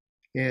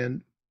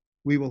 And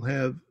we will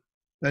have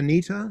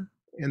Anita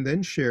and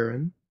then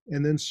Sharon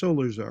and then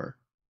Solazar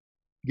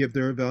give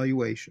their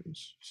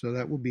evaluations. So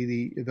that will be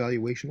the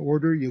evaluation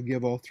order. You'll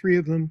give all 3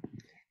 of them,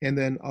 and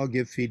then I'll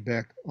give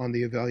feedback on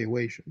the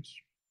evaluations.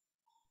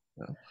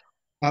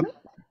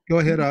 Go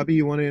ahead, Abhi,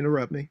 you want to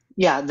interrupt me?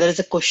 Yeah, there is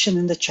a question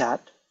in the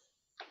chat.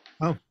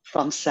 Oh.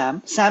 From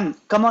Sam. Sam,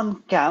 come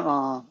on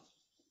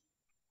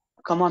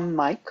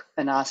mic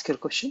and ask your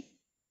question.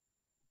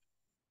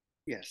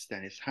 Yes,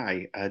 Dennis.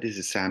 Hi, this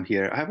is Sam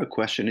here. I have a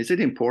question. Is it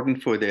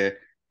important for the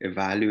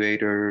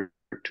evaluator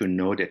to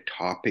know the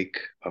topic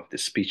of the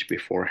speech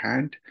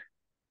beforehand,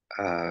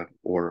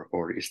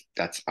 or is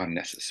that's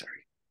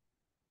unnecessary?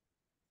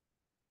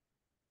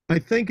 I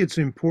think it's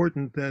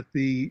important that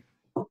the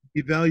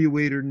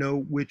evaluator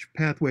know which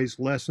pathways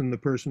lesson the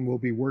person will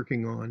be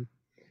working on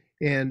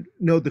and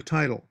know the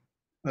title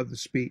of the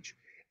speech.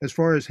 As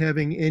far as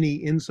having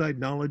any inside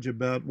knowledge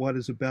about what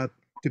is about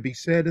to be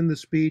said in the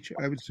speech,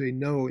 I would say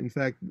no. In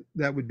fact,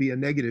 that would be a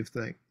negative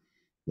thing,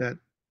 that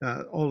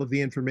all of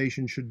the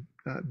information should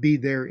be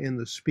there in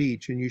the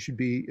speech, and you should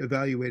be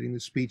evaluating the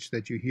speech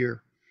that you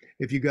hear.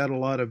 If you got a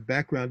lot of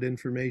background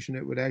information,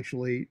 it would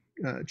actually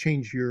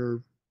change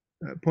your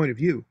point of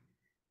view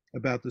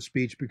about the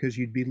speech because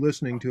you'd be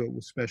listening to it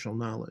with special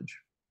knowledge.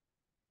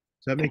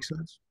 Does that make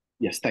sense?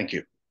 Yes, thank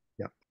you.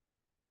 Yeah.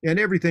 And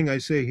everything I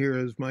say here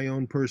is my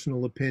own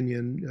personal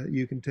opinion.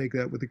 You can take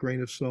that with a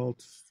grain of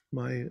salt,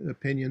 my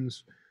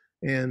opinions.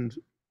 And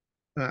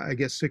I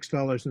guess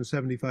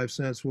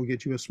 $6.75 will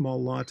get you a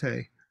small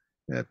latte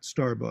at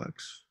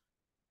Starbucks.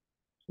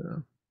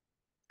 So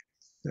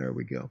there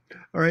we go.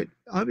 All right,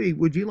 Avi,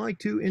 would you like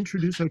to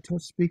introduce our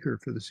test speaker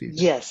for this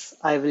evening? Yes,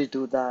 I will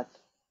do that.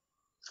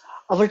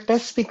 Our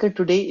test speaker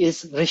today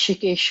is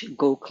Rishikesh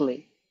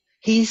Gokhale.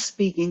 He is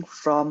speaking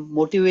from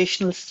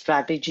Motivational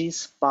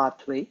Strategies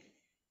Pathway.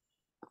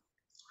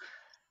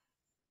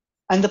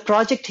 And the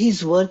project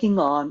he's working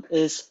on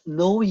is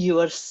Know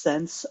Your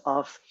Sense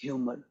of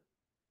Humor.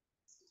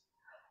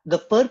 The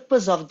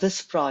purpose of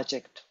this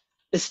project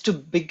is to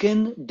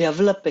begin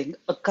developing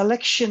a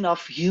collection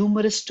of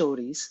humorous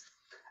stories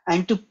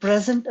and to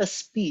present a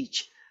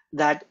speech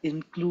that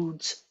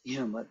includes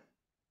humor.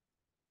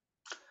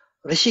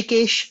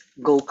 Rishikesh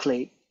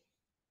Gokhale.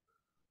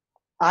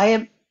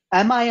 Am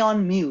I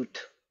on mute?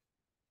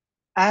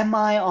 Am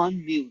I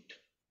on mute?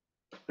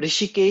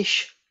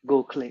 Rishikesh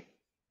Gokhale.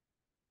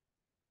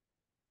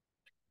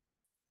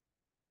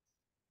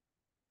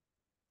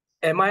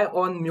 Am I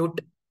on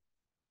mute,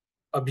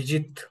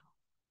 Abhijit?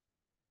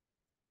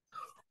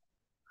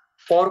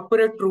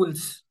 Corporate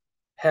rules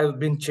have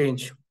been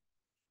changed.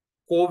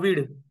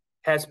 COVID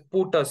has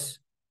put us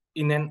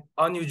in an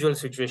unusual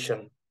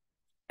situation,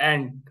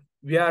 and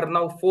we are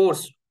now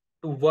forced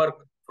to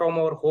work from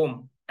our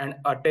home and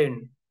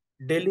attend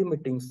daily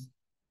meetings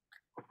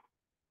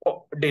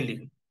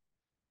daily.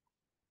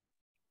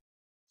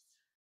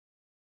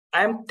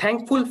 I am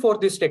thankful for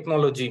this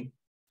technology.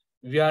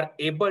 We are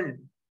able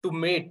to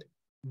meet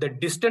the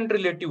distant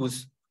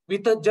relatives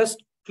with a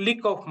just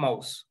click of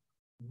mouse.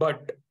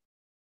 But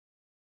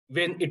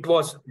when it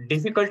was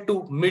difficult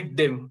to meet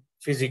them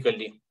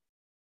physically.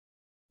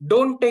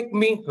 Don't take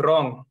me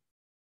wrong.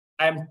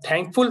 I'm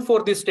thankful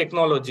for this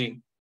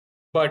technology,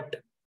 but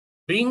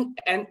being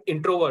an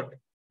introvert,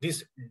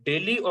 this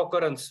daily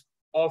occurrence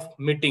of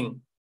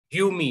meeting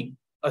give me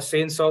a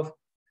sense of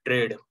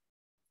dread.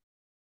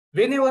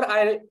 Whenever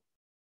I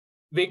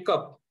wake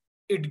up,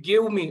 it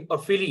gave me a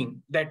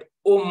feeling that,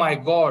 oh my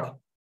God,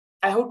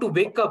 I have to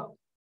wake up,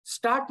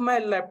 start my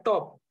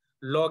laptop,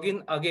 log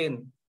in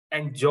again,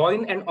 and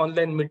join an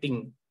online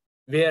meeting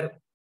where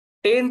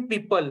 10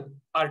 people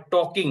are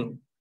talking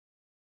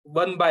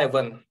one by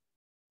one.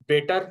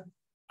 Better,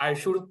 I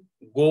should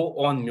go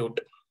on mute.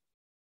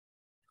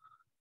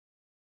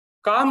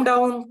 Calm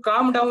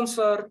down,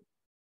 sir.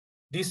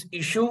 This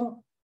issue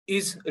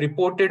is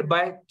reported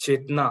by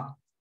Chetna.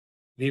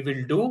 We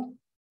will do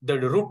the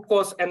root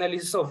cause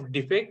analysis of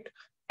defect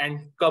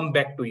and come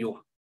back to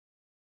you.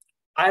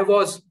 I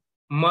was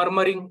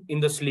murmuring in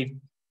the sleep.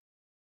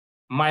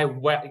 My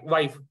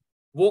wife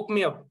woke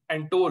me up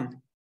and told,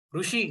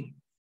 Rishi,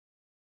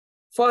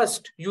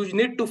 first you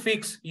need to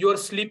fix your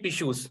sleep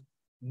issues,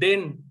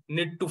 then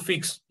need to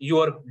fix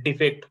your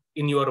defect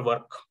in your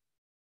work.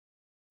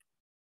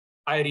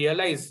 I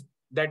realized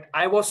that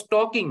I was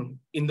talking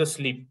in the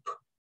sleep,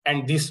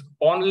 and these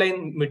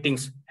online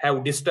meetings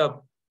have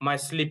disturbed my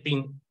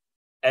sleeping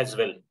as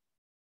well.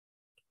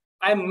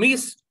 I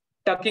miss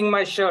tucking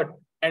my shirt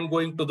and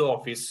going to the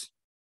office.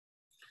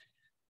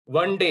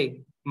 One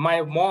day,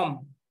 my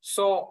mom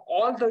saw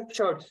all the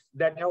shirts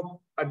that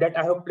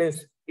I have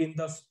placed in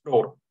the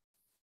store.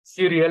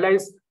 She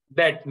realized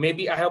that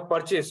maybe I have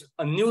purchased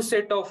a new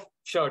set of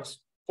shirts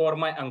for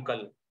my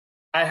uncle.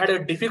 I had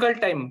a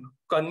difficult time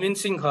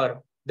convincing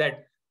her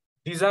that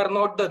these are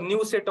not the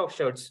new set of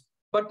shirts,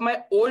 but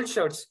my old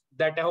shirts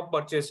that I have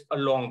purchased a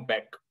long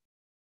back.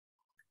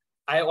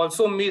 I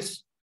also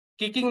miss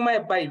kicking my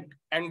bike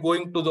and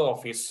going to the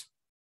office.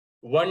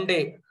 One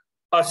day,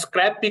 a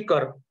scrap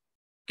picker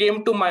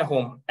came to my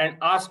home and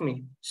asked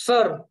me,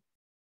 Sir,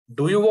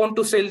 do you want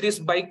to sell this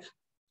bike?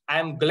 I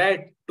am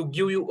glad to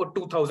give you a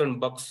 2,000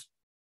 bucks.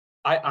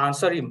 I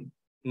answered him,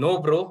 no,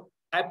 bro,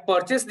 I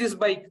purchased this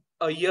bike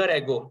a year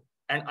ago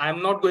and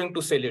I'm not going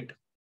to sell it.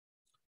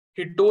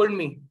 He told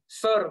me,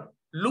 sir,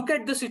 look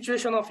at the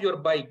situation of your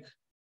bike.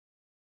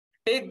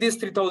 Take this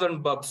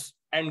 3,000 bucks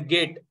and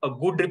get a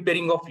good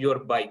repairing of your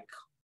bike.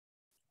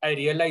 I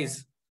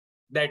realized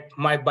that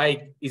my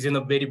bike is in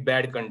a very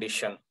bad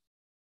condition.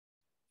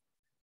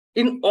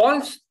 In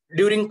all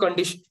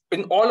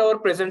our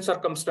present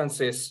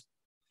circumstances,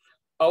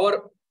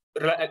 our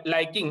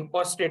liking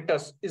or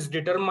status is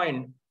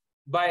determined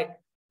by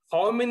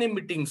how many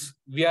meetings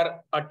we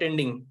are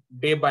attending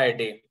day by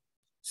day.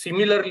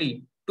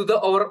 Similarly, to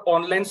our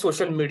online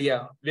social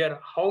media, where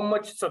how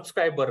much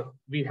subscriber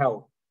we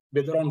have,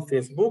 whether on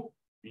Facebook,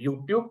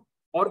 YouTube,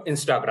 or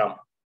Instagram.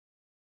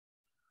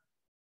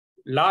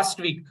 Last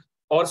week,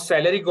 our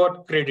salary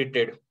got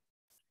credited,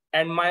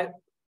 and my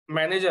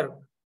manager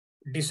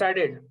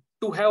decided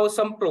to have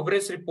some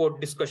progress report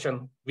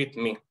discussion with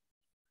me.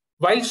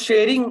 While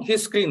sharing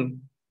his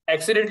screen,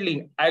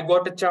 accidentally, I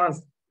got a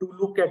chance to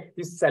look at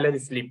his salary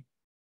slip.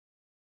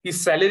 His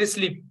salary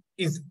slip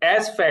is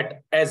as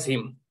fat as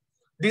him.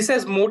 This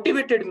has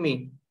motivated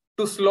me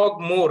to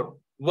slog more,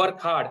 work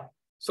hard,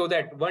 so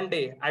that one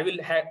day I will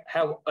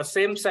have a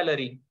same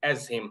salary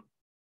as him.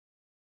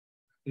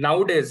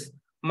 Nowadays,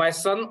 my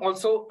son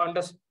also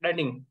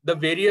understanding the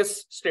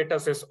various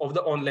statuses of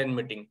the online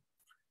meeting.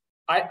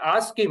 I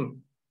asked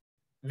him,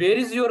 "Where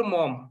is your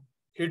mom?"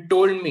 He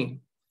told me,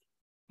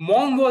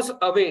 "Mom was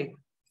away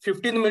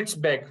 15 minutes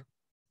back."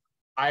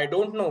 I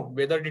don't know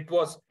whether it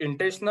was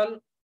intentional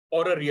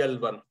or a real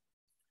one.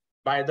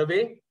 By the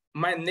way,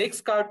 my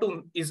next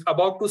cartoon is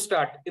about to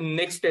start in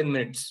next 10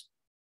 minutes.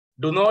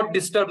 Do not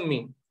disturb me.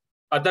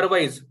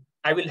 Otherwise,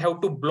 I will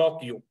have to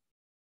block you.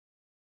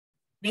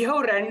 We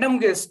have random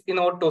guests in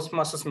our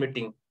Toastmasters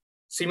meeting.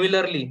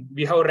 Similarly,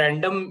 we have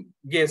random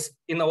guests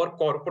in our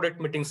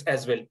corporate meetings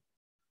as well.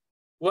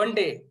 One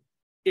day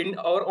in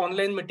our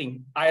online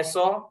meeting, I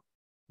saw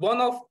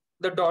one of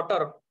the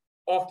daughter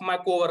of my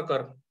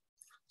coworker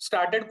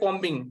started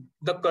combing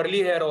the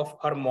curly hair of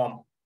her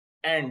mom.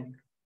 And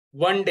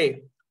one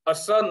day, a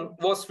son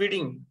was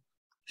feeding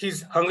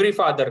his hungry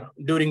father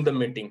during the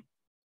meeting.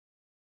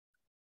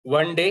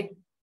 One day,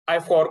 I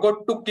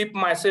forgot to keep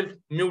myself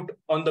mute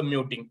on the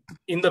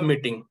in the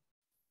meeting.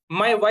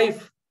 My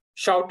wife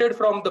shouted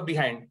from the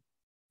behind,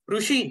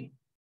 "Rushi,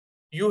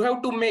 you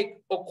have to make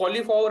a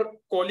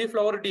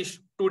cauliflower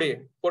dish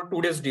today for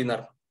today's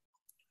dinner."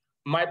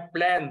 My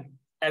plan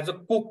as a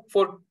cook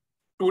for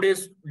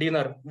today's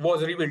dinner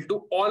was revealed to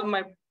all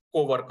my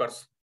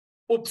co-workers.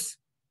 Oops,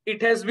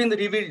 it has been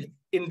revealed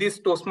in this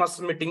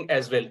Toastmasters meeting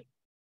as well.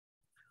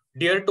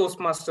 Dear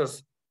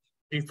Toastmasters,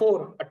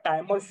 before a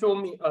timer show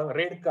me a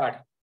red card,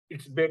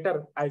 it's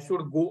better I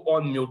should go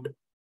on mute.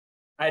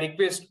 I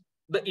request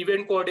the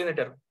event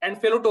coordinator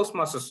and fellow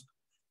Toastmasters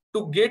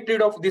to get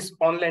rid of these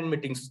online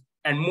meetings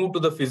and move to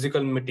the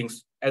physical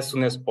meetings as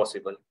soon as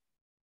possible.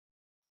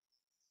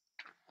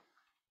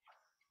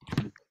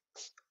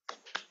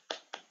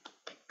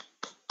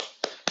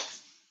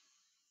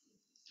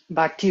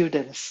 Back to you,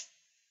 Dennis.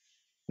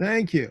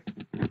 Thank you.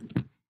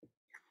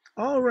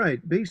 All right.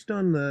 Based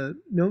on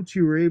the notes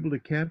you were able to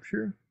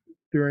capture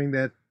during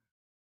that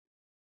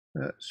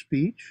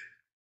speech,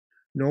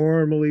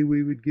 normally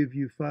we would give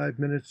you 5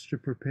 minutes to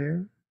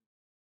prepare,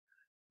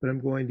 but I'm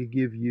going to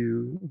give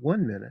you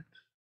 1 minute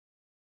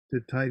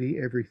to tidy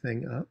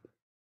everything up.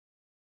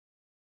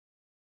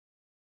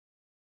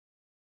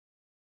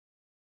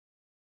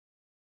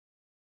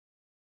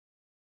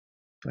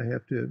 I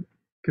have to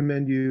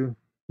commend you,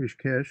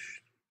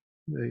 Rishikesh.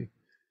 The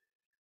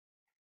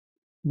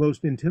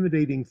most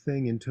intimidating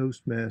thing in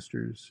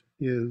Toastmasters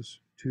is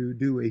to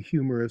do a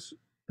humorous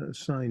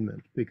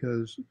assignment,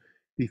 because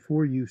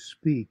before you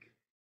speak,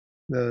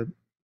 the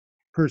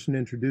person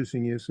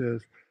introducing you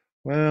says,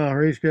 "Well,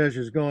 Rishikesh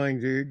is going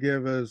to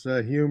give us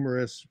a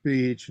humorous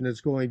speech and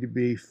it's going to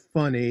be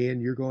funny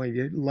and you're going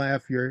to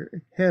laugh your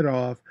head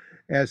off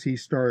as he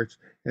starts,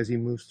 as he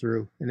moves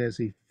through, and as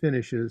he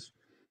finishes."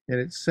 And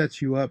it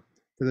sets you up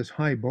for this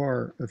high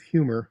bar of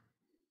humor.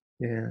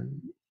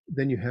 And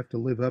then you have to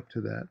live up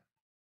to that.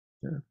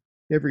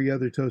 Every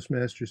other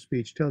Toastmaster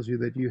speech tells you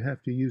that you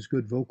have to use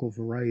good vocal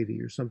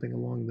variety or something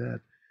along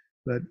that.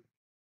 But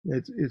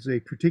it's a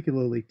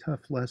particularly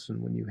tough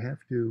lesson when you have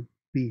to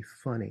be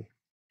funny.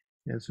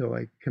 And so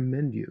I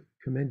commend you,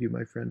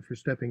 my friend, for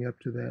stepping up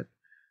to that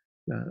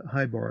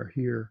high bar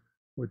here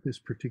with this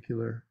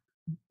particular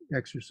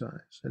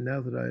exercise. And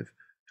now that I've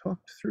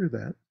talked through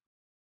that,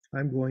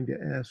 I'm going to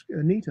ask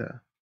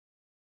Anita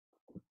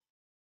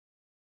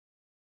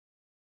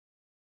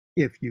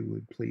if you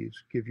would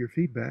please give your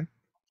feedback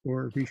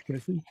for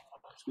Rishikesh's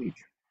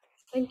speech.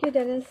 Thank you,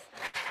 Dennis.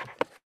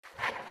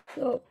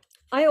 So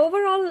I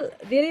overall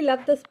really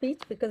loved the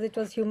speech because it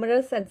was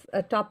humorous and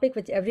a topic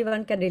which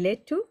everyone can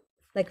relate to.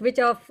 Like which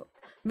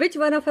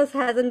one of us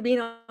hasn't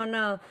been on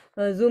a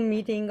Zoom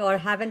meeting or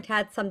haven't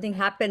had something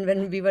happen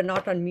when we were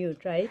not on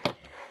mute, right?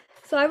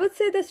 So I would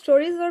say the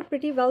stories were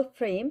pretty well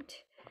framed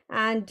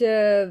and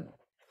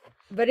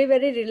very,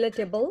 very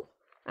relatable,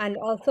 and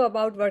also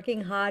about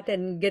working hard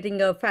and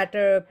getting a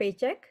fatter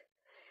paycheck.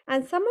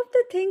 And some of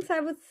the things I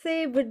would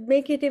say would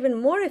make it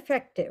even more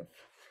effective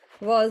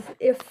was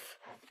if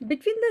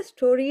between the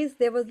stories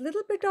there was a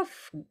little bit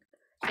of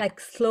like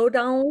slow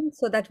down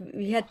so that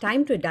we had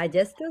time to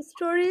digest those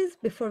stories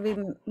before we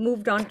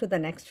moved on to the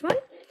next one.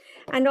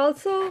 And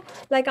also,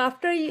 like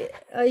after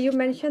you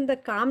mentioned the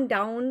calm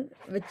down,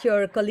 which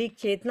your colleague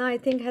Chetna, I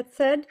think, had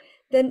said,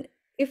 then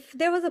if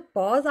there was a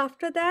pause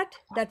after that,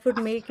 that would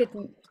make it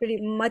pretty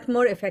much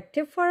more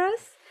effective for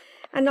us.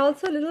 And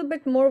also a little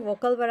bit more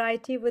vocal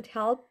variety would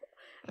help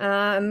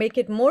make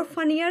it more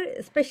funnier,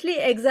 especially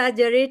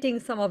exaggerating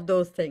some of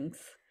those things,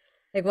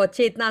 like what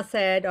Chetna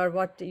said or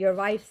what your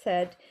wife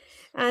said.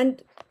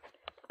 And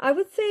I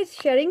would say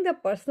sharing the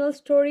personal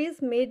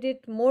stories made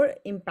it more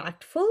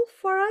impactful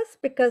for us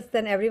because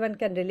then everyone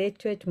can relate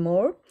to it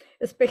more,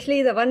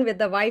 especially the one with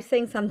the wife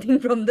saying something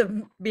from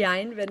the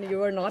behind when you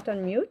were not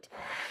on mute.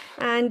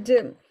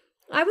 And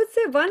I would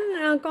say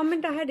one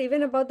comment I had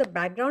even about the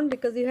background,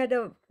 because you had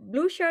a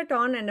blue shirt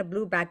on and a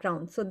blue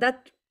background. So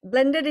that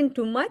blended in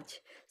too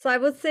much. So I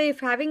would say if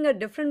having a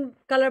different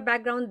color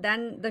background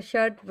than the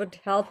shirt would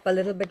help a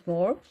little bit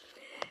more.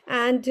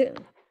 And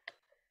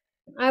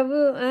I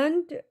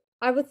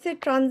would say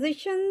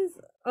transitions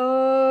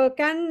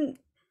can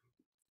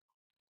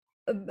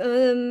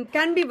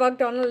be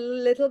worked on a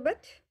little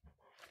bit.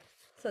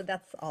 So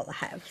that's all I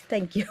have.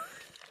 Thank you.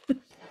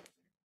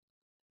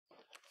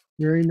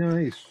 Very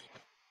nice.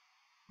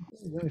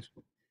 Very nice.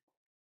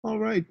 All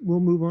right, we'll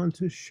move on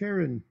to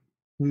Sharon,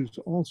 who's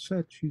all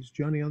set. She's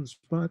Johnny on the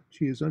spot.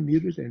 She is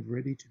unmuted and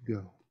ready to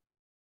go.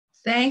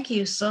 Thank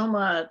you so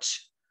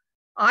much.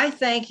 I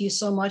thank you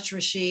so much,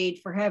 Rashid,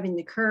 for having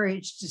the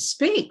courage to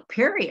speak,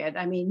 period.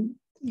 I mean,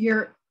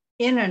 you're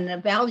in an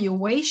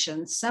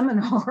evaluation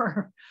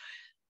seminar,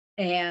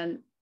 and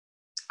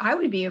I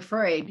would be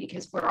afraid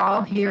because we're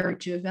all here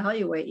to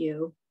evaluate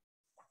you.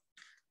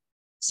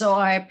 So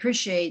I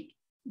appreciate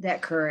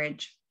that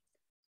courage.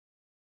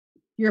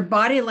 Your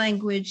body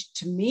language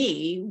to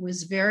me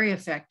was very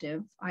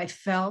effective. I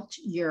felt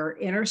your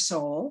inner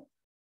soul.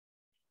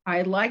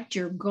 I liked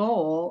your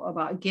goal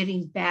about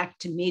getting back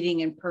to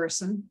meeting in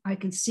person. I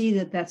can see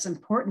that that's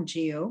important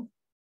to you.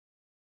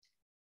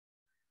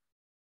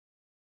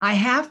 I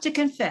have to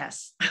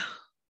confess,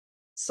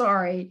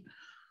 sorry,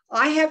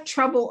 I have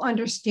trouble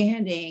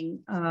understanding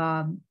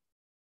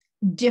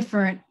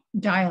different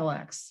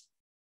dialects.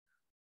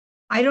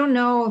 I don't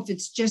know if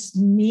it's just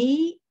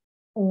me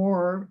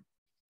or,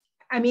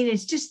 I mean,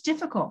 it's just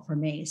difficult for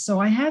me. So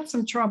I had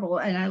some trouble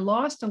and I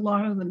lost a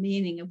lot of the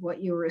meaning of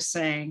what you were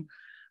saying.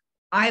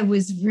 I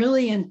was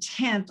really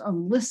intent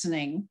on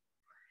listening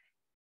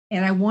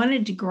and I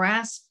wanted to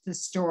grasp the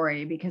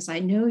story because I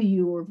knew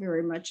you were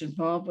very much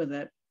involved with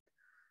it.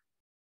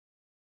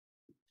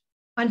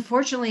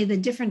 Unfortunately, the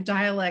different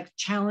dialect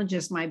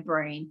challenges my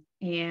brain.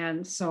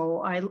 And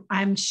so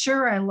I'm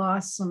sure I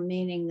lost some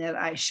meaning that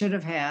I should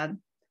have had,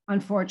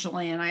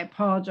 unfortunately, and I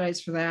apologize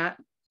for that.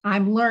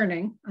 I'm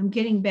learning, I'm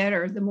getting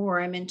better the more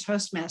I'm in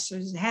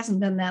Toastmasters. It hasn't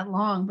been that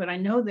long, but I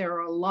know there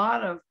are a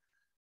lot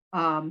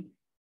of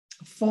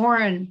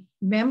foreign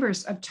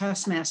members of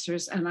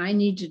Toastmasters, and I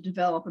need to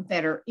develop a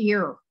better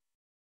ear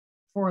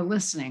for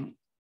listening.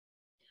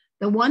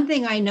 The one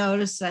thing I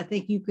noticed I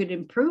think you could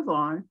improve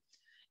on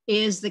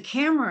is the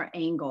camera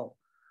angle.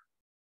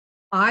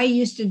 I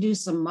used to do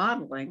some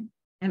modeling,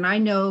 and I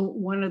know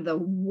one of the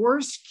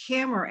worst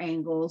camera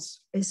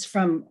angles is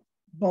from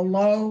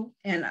below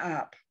and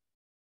up.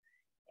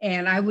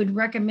 And I would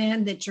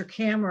recommend that your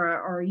camera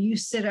or you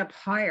sit up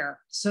higher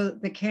so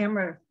that the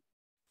camera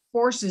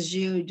forces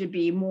you to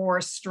be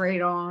more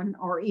straight on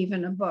or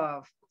even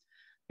above.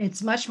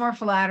 It's much more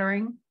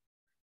flattering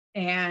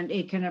and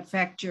it can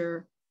affect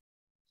your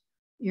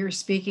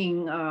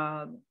speaking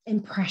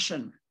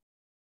impression.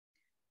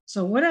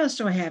 So what else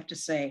do I have to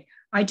say?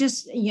 I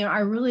just, I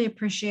really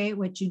appreciate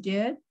what you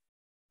did.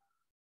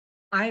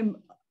 I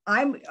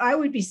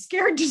would be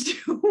scared to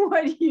do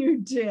what you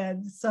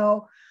did.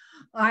 So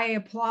I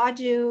applaud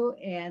you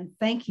and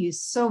thank you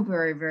so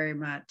very, very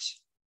much,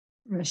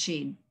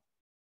 Rashid.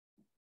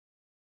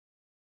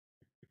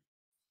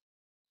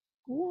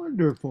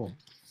 Wonderful.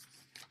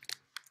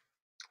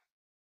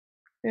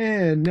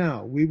 And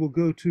now we will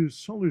go to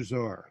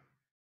Solarzar,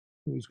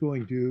 who's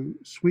going to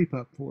sweep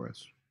up for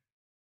us.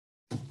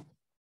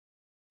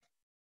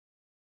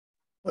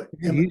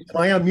 Am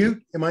I on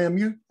mute? Am I on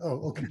mute?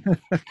 Oh, okay.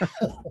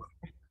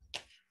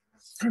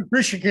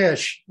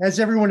 Rishikesh, as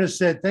everyone has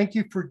said, thank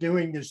you for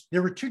doing this.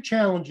 There were two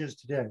challenges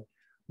today.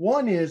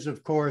 One is,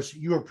 of course,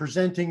 you are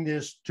presenting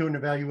this to an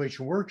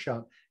evaluation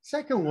workshop.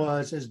 Second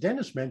was, as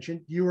Dennis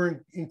mentioned, you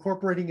were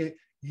incorporating a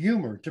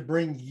humor to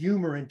bring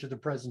humor into the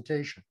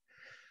presentation.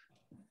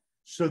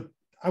 So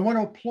I want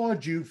to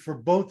applaud you for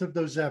both of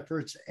those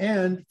efforts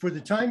and for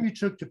the time you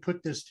took to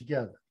put this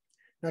together.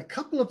 Now, a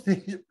couple of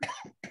things,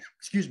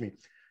 excuse me,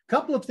 a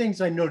couple of things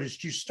I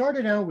noticed. You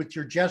started out with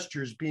your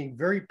gestures being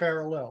very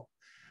parallel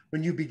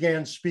when you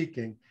began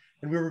speaking,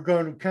 and we were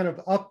going kind of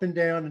up and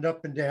down,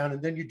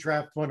 and then you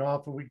draft one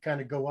off and we'd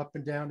kind of go up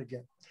and down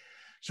again.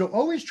 So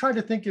always try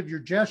to think of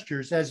your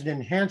gestures as an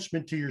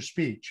enhancement to your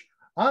speech.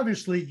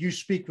 Obviously, you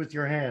speak with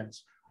your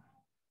hands.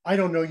 I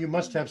don't know, you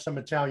must have some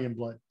Italian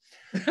blood.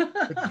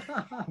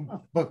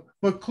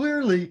 but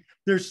clearly,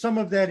 there's some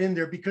of that in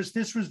there because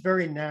this was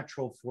very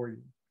natural for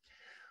you.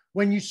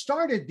 When you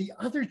started, the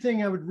other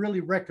thing I would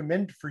really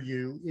recommend for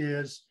you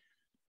is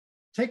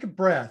take a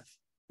breath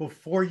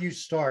before you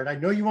start. I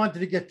know you wanted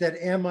to get that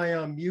 "am I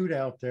on mute"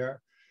 out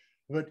there,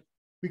 but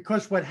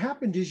because what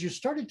happened is you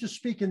started to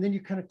speak and then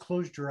you kind of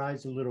closed your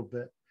eyes a little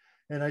bit.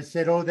 And I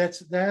said, oh,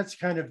 that's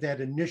kind of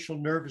that initial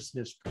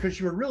nervousness, because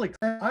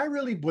I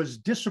really was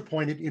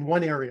disappointed in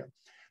one area.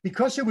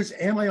 Because it was,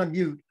 am I on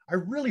mute? I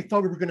really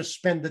thought we were going to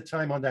spend the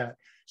time on that.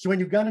 So when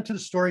you got into the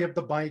story of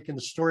the bike and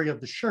the story of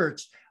the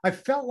shirts, I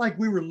felt like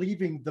we were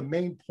leaving the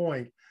main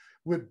point.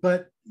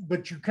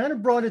 But you kind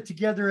of brought it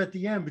together at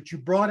the end, but you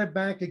brought it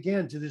back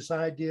again to this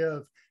idea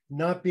of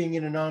not being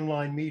in an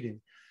online meeting.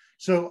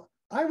 So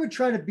I would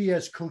try to be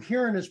as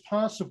coherent as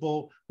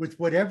possible with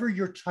whatever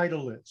your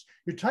title is.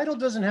 Your title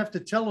doesn't have to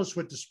tell us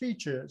what the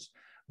speech is,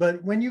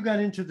 but when you got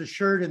into the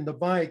shirt and the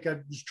bike, I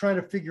was trying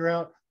to figure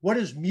out, what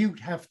does mute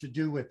have to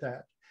do with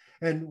that?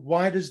 And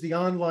why does the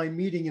online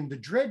meeting and the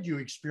dread you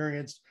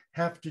experienced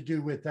have to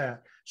do with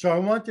that? So I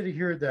wanted to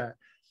hear that.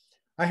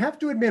 I have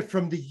to admit,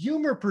 from the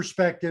humor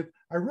perspective,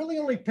 I really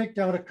only picked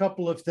out a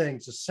couple of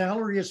things: a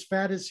salary as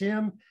fat as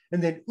him,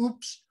 and then,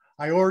 oops,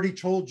 I already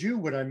told you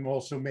what I'm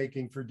also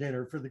making for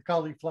dinner, for the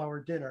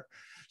cauliflower dinner.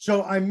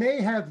 So I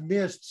may have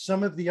missed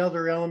some of the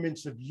other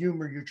elements of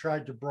humor you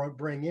tried to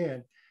bring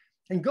in.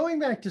 And going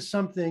back to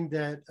something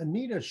that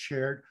Anita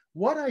shared,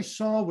 what I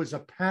saw was a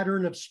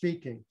pattern of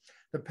speaking.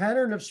 The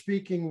pattern of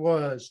speaking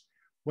was,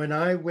 when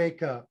I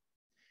wake up,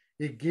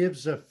 it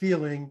gives a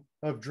feeling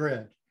of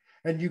dread.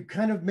 And you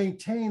kind of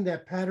maintain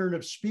that pattern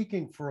of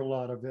speaking for a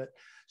lot of it.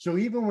 So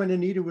even when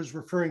Anita was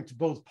referring to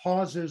both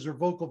pauses or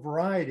vocal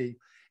variety,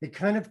 it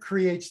kind of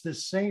creates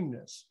this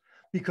sameness.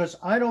 Because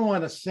I don't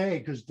want to say,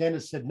 because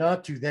Dennis said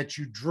not to, that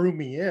you drew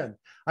me in.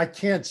 I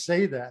can't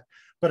say that.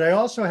 But I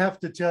also have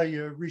to tell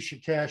you,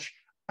 Rishikesh,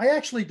 I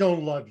actually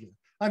don't love you.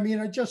 I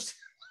mean,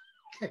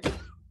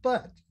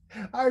 but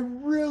I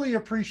really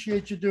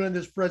appreciate you doing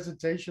this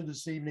presentation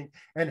this evening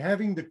and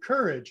having the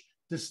courage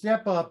to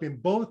step up in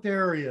both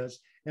areas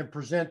and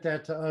present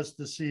that to us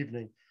this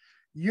evening.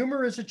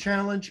 Humor is a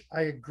challenge.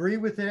 I agree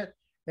with it.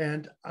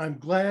 And I'm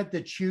glad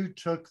that you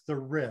took the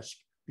risk,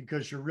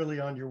 because you're really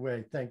on your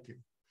way. Thank you.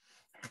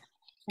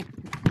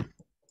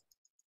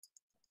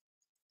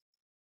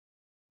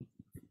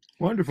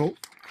 Wonderful.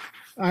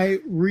 I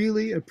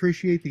really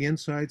appreciate the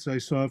insights I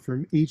saw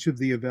from each of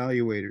the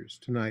evaluators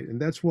tonight.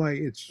 And that's why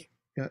it's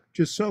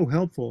just so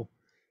helpful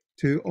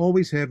to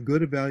always have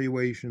good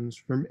evaluations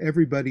from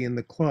everybody in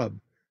the club.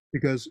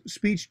 Because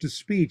speech to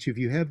speech, if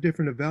you have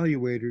different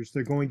evaluators,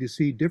 they're going to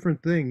see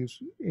different things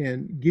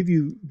and give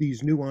you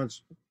these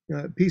nuanced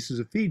pieces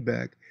of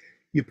feedback.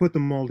 You put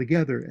them all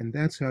together, and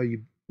that's how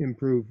you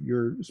improve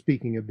your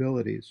speaking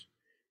abilities.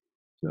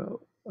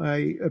 So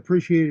I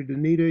appreciated,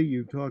 Anita,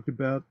 you talked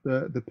about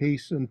the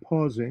pace and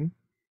pausing,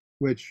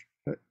 which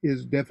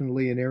is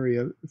definitely an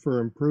area for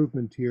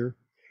improvement here.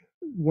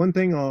 One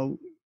thing I'll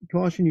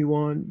caution you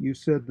on, you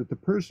said that the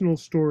personal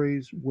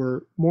stories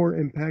were more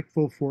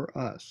impactful for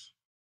us.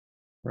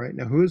 Right,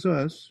 now who is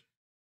us?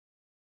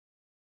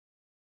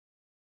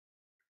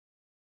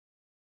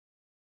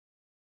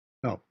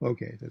 Oh,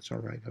 okay, that's all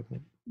right. I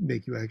won't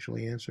make you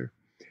actually answer.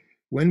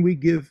 When we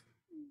give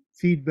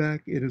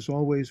feedback, it is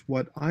always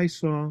what I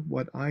saw,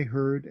 what I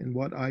heard, and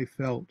what I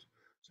felt.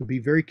 So be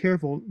very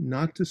careful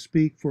not to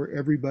speak for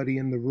everybody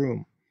in the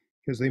room,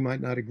 because they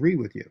might not agree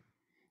with you.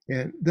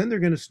 And then they're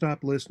going to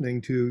stop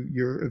listening to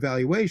your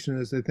evaluation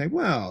as they think,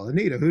 well,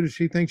 Anita, who does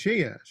she think she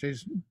is?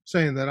 She's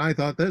saying that I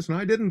thought this and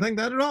I didn't think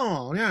that at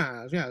all.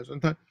 Yes, yes.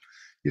 And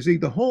you see,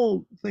 the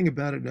whole thing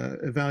about an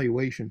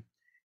evaluation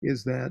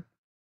is that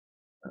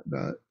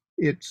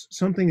it's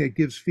something that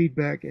gives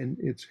feedback and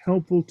it's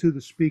helpful to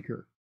the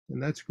speaker.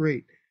 And that's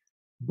great.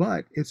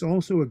 But it's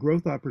also a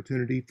growth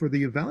opportunity for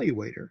the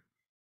evaluator,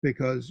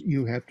 because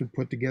you have to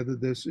put together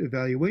this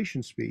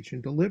evaluation speech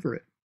and deliver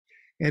it.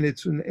 And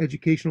it's an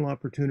educational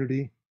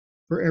opportunity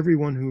for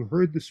everyone who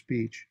heard the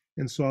speech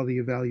and saw the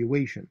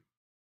evaluation,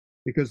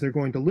 because they're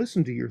going to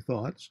listen to your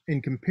thoughts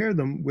and compare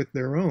them with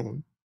their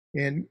own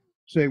and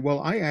say, well,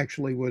 I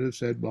actually would have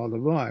said blah, blah,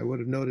 blah. I would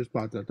have noticed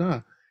blah, blah,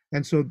 blah.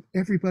 And so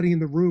everybody in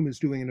the room is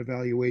doing an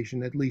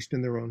evaluation, at least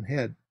in their own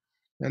head.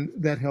 And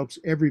that helps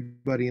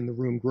everybody in the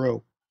room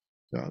grow.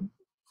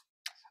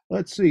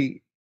 Let's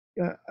see.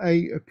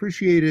 I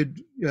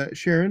appreciated,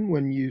 Sharon,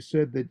 when you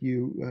said that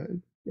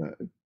you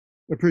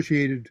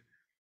appreciated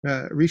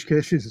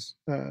Rishikesh's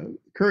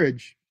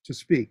courage to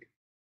speak.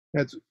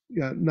 That's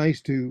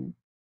nice to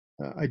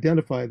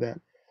identify that.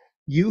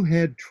 You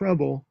had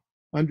trouble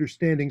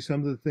understanding some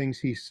of the things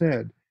he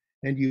said,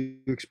 and you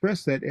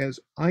expressed that as,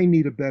 I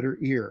need a better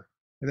ear.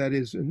 And that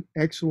is an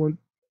excellent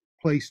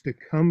place to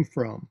come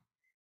from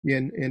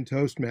in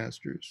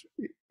Toastmasters.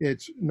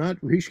 It's not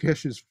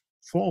Rishikesh's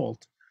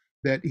fault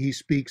that he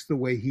speaks the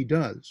way he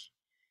does.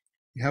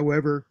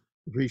 However,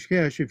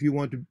 Rishikesh, if you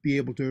want to be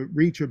able to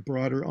reach a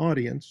broader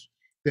audience,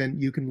 then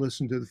you can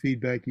listen to the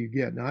feedback you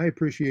get. Now, I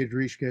appreciate,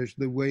 Rishikesh,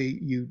 the way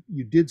you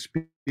did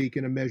speak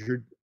in a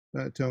measured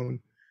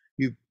tone.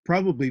 You've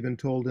probably been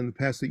told in the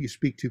past that you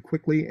speak too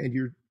quickly, and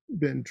you've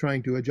been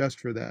trying to adjust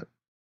for that.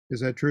 Is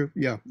that true?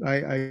 Yeah,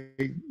 I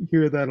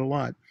hear that a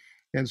lot.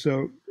 And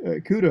so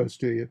kudos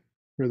to you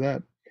for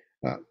that.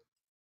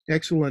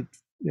 Excellent,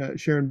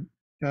 Sharon.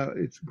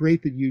 it's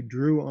great that you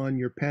drew on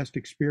your past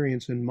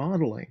experience in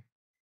modeling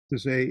to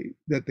say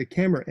that the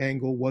camera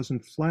angle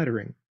wasn't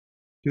flattering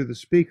to the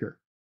speaker.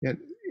 And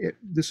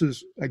this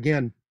is,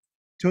 again,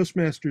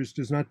 Toastmasters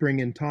does not bring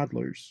in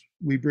toddlers.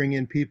 We bring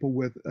in people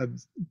with a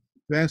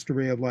vast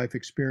array of life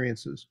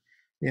experiences.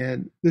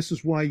 And this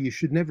is why you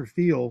should never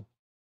feel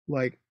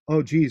like,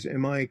 oh, geez,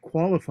 am I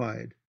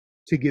qualified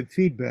to give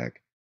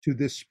feedback to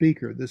this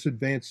speaker, this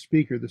advanced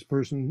speaker, this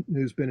person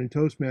who's been in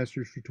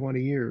Toastmasters for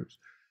 20 years?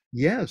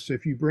 Yes,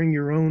 if you bring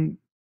your own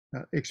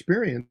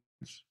experience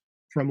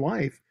from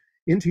life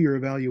into your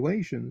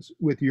evaluations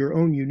with your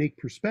own unique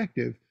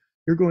perspective,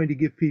 you're going to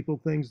give people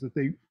things that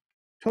they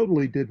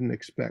totally didn't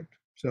expect.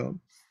 So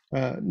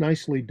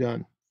nicely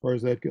done as far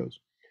as that goes.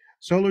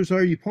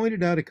 Solarzar, you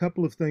pointed out a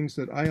couple of things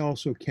that I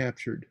also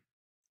captured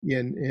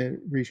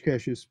in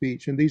Rishikesh's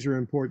speech, and these are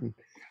important.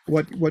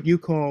 What you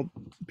call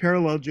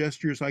parallel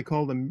gestures, I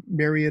call them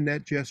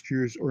marionette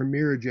gestures or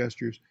mirror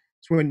gestures.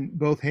 It's when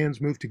both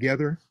hands move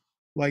together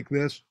like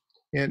this.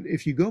 And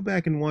if you go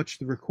back and watch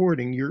the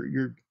recording,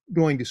 you're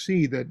going to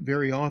see that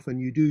very often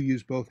you do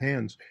use both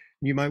hands.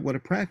 You might want to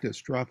practice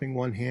dropping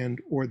one hand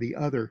or the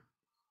other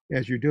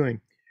as you're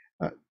doing.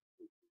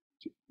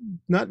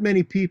 Not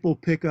many people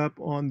pick up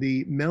on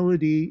the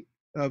melody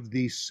of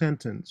the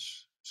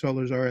sentence,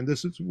 Solarzar, and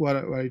this is what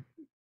I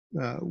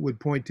would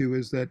point to,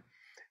 is that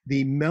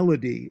the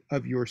melody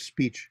of your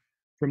speech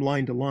from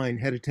line to line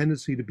had a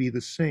tendency to be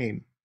the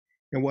same.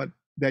 And what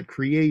that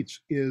creates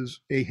is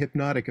a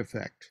hypnotic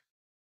effect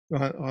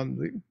on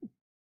the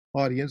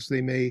audience.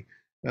 They may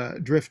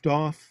drift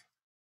off.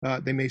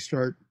 They may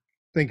start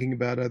thinking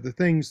about other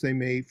things. They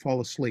may fall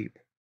asleep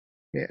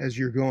as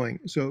you're going.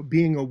 So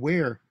being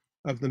aware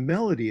of the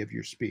melody of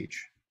your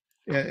speech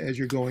as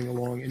you're going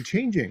along and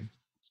changing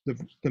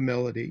the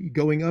melody,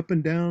 going up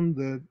and down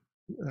the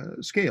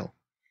scale,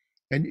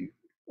 and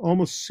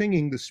almost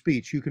singing the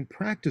speech. You can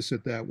practice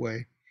it that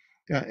way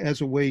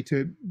as a way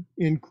to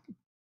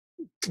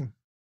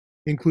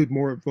include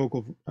more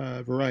vocal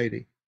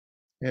variety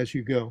as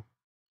you go.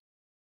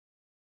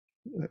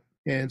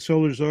 And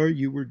Solarzar,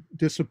 you were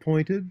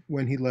disappointed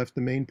when he left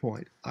the main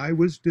point. I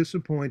was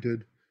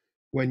disappointed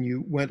when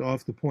you went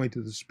off the point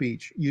of the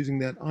speech. Using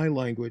that I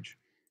language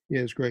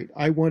is great.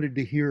 I wanted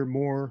to hear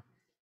more.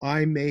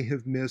 I may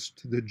have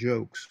missed the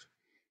jokes.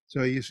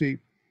 So you see,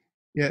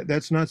 yeah,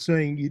 that's not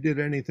saying you did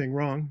anything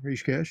wrong,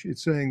 Rishikesh.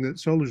 It's saying that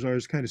Solarzar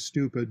is kind of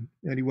stupid,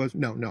 and he was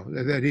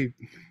that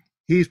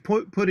he's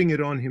putting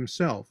it on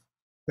himself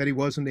that he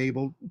wasn't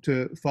able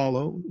to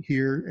follow,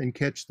 hear, and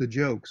catch the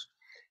jokes.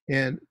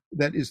 And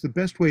that is the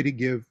best way to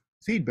give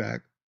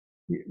feedback,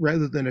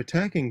 rather than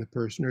attacking the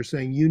person or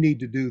saying you need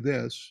to do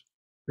this,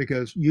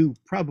 because you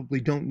probably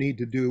don't need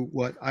to do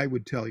what I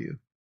would tell you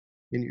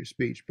in your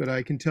speech, but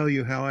I can tell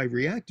you how I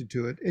reacted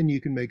to it, and you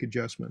can make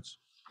adjustments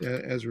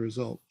as a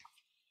result.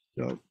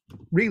 So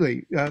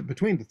really,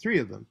 between the three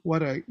of them,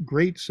 what a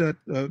great set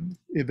of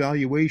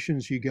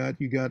evaluations you got.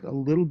 You got a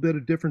little bit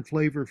of different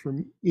flavor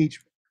from each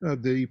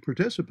of the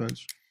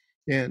participants,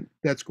 and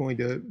that's going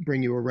to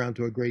bring you around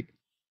to a great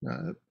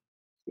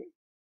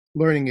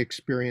learning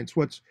experience.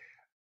 What's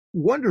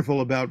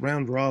wonderful about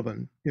round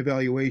robin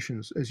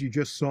evaluations, as you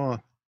just saw,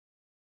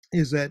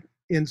 is that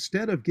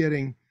instead of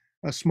getting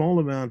a small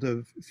amount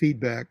of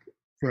feedback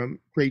from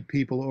great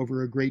people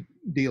over a great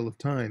deal of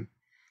time,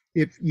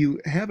 if you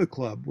have a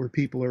club where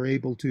people are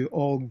able to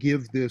all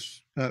give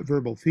this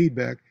verbal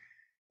feedback,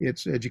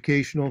 it's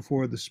educational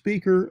for the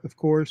speaker, of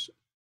course,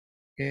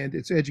 and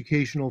it's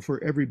educational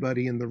for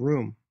everybody in the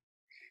room.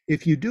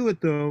 If you do it,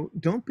 though,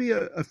 don't be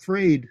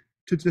afraid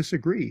to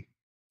disagree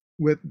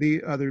with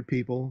the other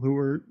people who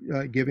are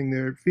giving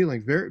their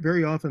feelings. Very,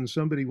 very often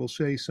somebody will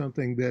say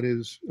something that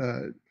is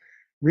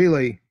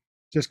really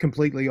just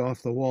completely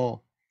off the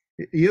wall.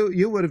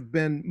 You would have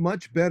been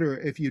much better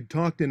if you'd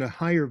talked in a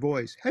higher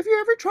voice. Have you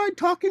ever tried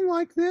talking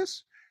like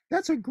this?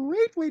 That's a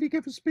great way to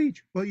give a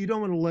speech. Well, you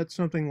don't want to let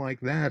something like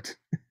that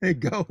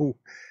go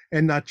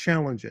and not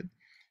challenge it.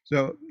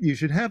 So you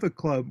should have a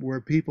club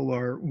where people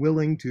are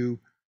willing to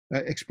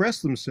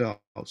express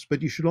themselves,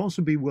 but you should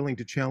also be willing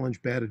to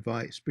challenge bad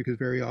advice, because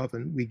very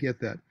often we get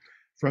that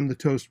from the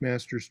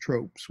Toastmasters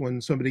tropes.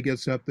 When somebody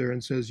gets up there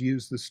and says,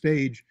 use the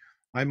stage,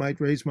 I might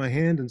raise my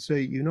hand and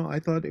say, I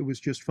thought it was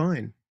just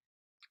fine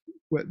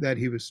that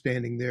he was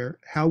standing there.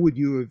 How would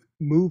you have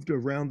moved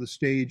around the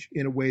stage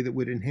in a way that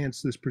would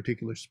enhance this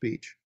particular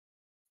speech?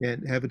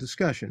 And have a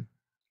discussion,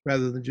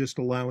 rather than just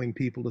allowing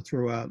people to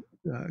throw out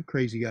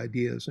crazy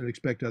ideas and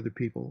expect other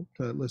people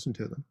to listen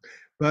to them.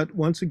 But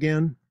once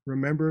again,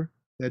 remember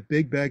that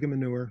big bag of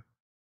manure.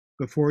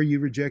 Before you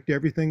reject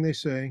everything they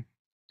say,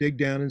 dig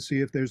down and see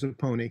if there's a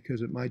pony,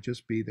 because it might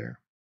just be there.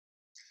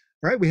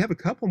 All right, we have a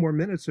couple more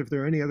minutes if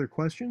there are any other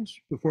questions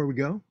before we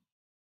go.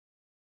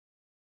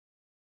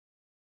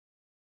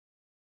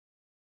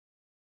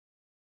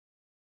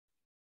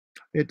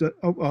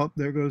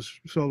 There goes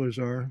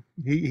Solarzar.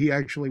 He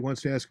actually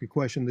wants to ask a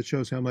question that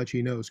shows how much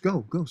he knows.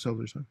 Go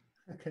Solarzar.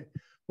 Okay.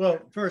 Well,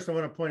 first, I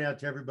want to point out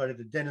to everybody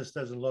that Dennis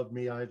doesn't love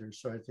me either.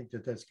 So I think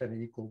that that's kind of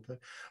equal.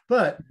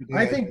 But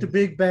I think the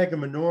big bag of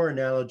manure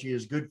analogy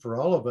is good for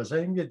all of us.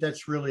 I think that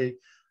that's really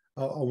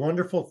a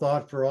wonderful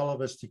thought for all of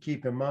us to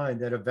keep in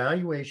mind, that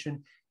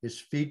evaluation is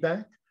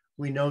feedback.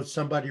 We know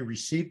somebody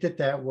received it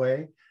that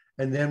way,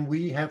 and then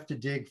we have to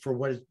dig for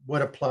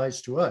what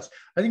applies to us.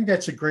 I think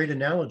that's a great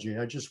analogy.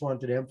 I just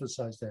wanted to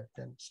emphasize that,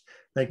 Dennis.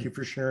 Thank you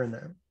for sharing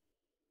that.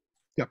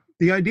 Yeah,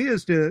 the idea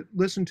is to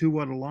listen to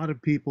what a lot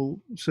of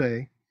people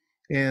say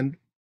and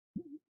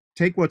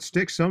take what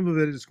sticks. Some of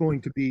it is going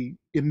to be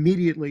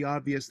immediately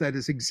obvious. That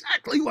is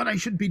exactly what I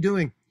should be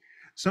doing.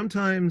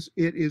 Sometimes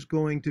it is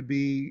going to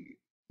be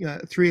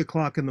 3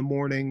 o'clock in the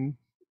morning,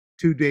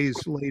 2 days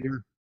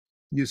later,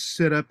 you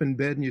sit up in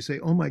bed and you say,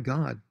 oh my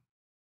God,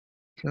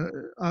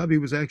 Avi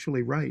was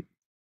actually right.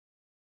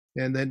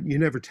 And then you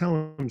never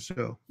tell him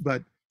so,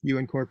 but you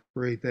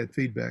incorporate that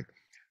feedback.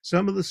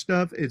 Some of the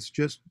stuff, it's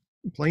just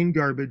plain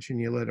garbage and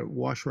you let it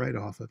wash right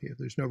off of you.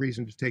 There's no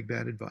reason to take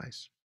bad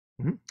advice.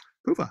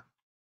 Puva.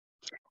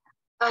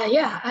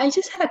 Yeah, I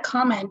just had a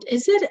comment.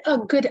 Is it a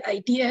good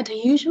idea to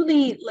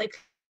usually like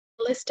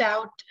list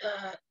out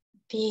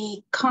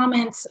the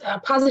comments,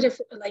 positive,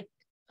 like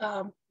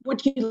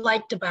what you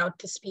liked about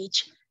the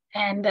speech,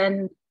 and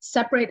then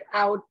separate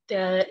out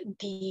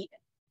the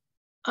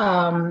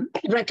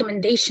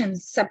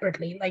recommendations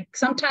separately? Like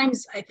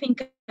sometimes I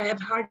think I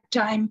have a hard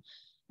time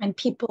when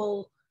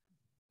people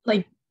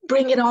like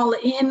bring it all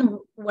in,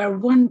 where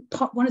one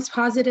is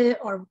positive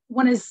or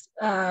one is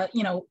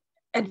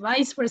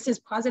advice versus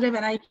positive,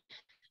 and I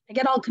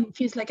get all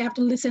confused. Like I have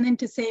to listen in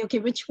to say, okay,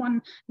 which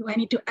one do I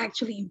need to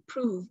actually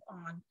improve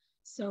on?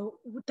 So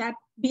would that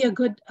be a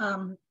good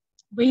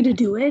way to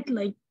do it?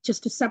 Like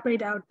just to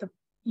separate out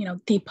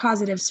the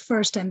positives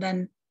first and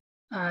then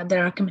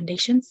the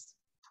recommendations?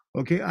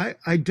 Okay,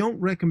 I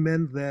don't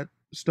recommend that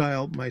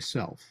style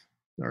myself.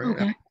 All right.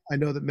 Okay. I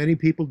know that many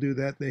people do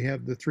that. They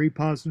have the 3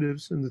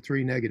 positives and the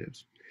 3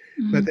 negatives.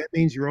 Mm-hmm. But that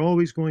means you're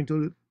always going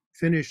to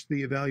finish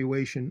the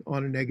evaluation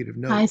on a negative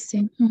note. I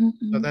see.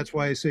 Mm-hmm. So that's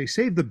why I say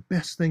save the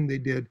best thing they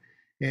did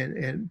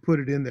and put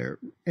it in there.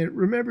 And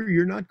remember,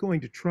 you're not going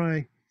to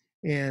try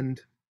and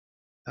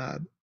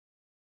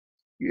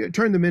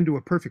turn them into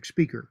a perfect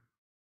speaker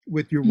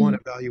with your one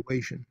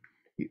evaluation.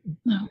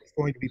 No. There's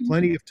going to be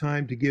plenty of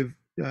time to give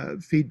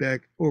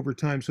feedback over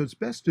time. So it's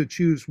best to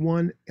choose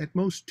 1, at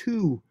most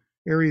 2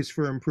 areas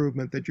for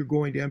improvement that you're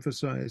going to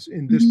emphasize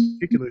in this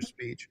particular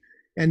speech,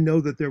 and know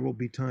that there will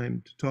be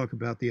time to talk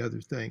about the other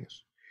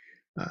things.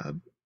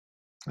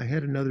 I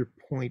had another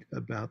point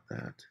about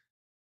that.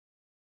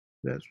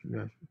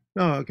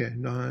 Okay.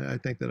 No, I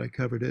think that I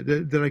covered it.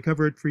 Did I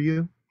cover it for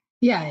you?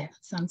 Yeah,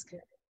 sounds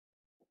good.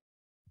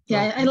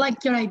 Yeah, I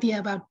like your idea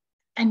about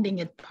ending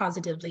it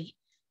positively,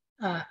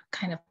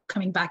 kind of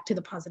coming back to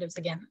the positives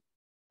again.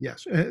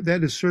 Yes,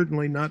 that is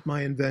certainly not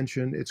my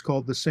invention. It's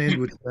called the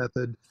sandwich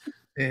method.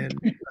 And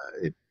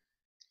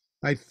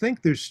I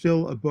think there's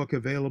still a book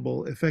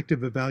available,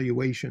 Effective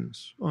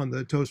Evaluations, on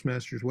the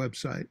Toastmasters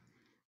website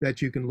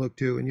that you can look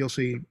to, and you'll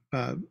see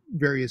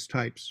various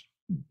types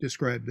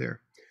described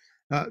there.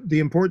 The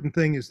important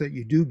thing is that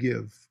you do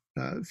give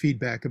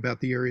feedback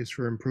about the areas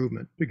for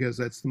improvement, because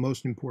that's the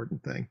most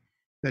important thing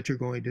that you're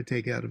going to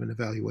take out of an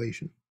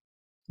evaluation.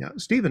 Now,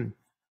 Stephen.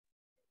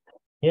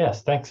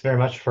 Yes, thanks very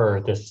much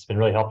for this. It's been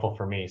really helpful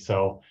for me.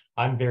 So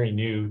I'm very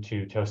new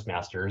to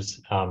Toastmasters,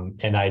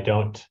 and I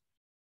don't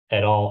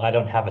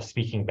have a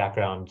speaking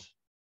background,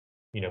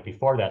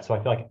 before that. So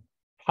I feel like,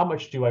 how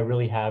much do I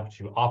really have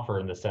to offer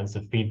in the sense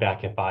of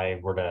feedback if I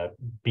were to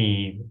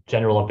be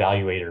general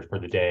evaluator for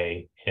the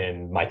day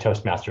in my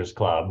Toastmasters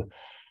club?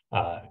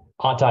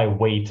 Ought I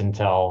wait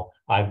until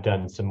I've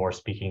done some more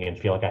speaking and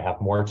feel like I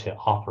have more to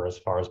offer as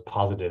far as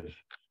positive,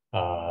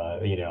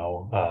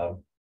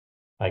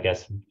 I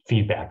guess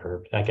feedback,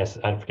 or I guess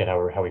I forget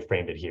how we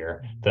framed it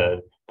here.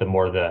 The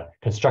more the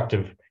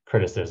constructive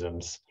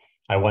criticisms.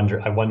 I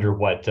wonder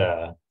what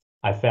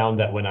I found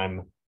that when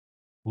I'm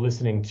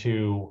listening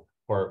to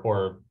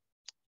or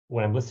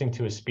when I'm listening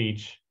to a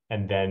speech,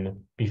 and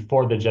then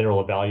before the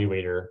general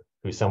evaluator,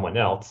 who's someone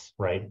else,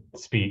 right,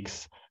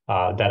 speaks,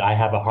 that I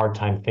have a hard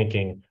time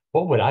thinking,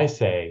 what would I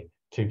say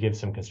to give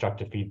some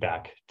constructive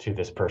feedback to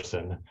this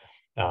person?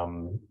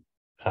 And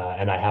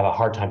I have a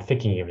hard time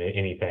thinking of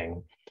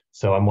anything.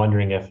 So I'm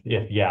wondering if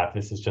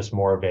this is just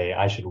more of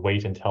I should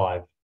wait until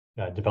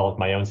I've developed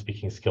my own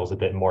speaking skills a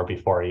bit more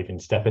before I even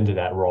step into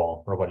that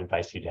role, or what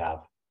advice you'd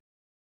have.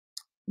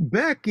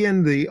 Back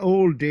in the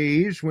old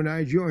days when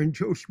I joined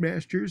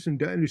Toastmasters and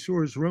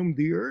dinosaurs roamed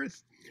the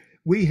earth,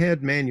 we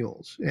had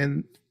manuals,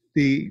 and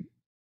the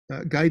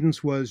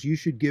guidance was you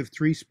should give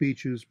 3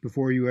 speeches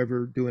before you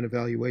ever do an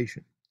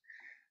evaluation.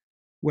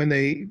 When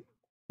they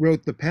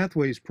wrote the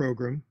Pathways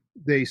program,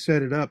 they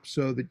set it up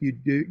so that you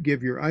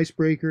give your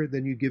icebreaker,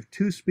 then you give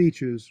 2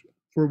 speeches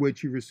for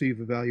which you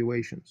receive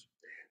evaluations.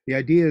 The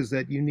idea is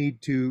that you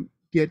need to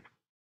get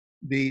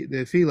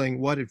the feeling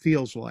what it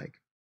feels like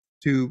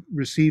to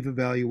receive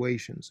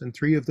evaluations, and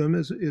 3 of them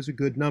is a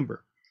good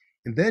number.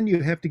 And then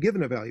you have to give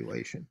an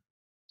evaluation.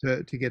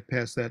 to get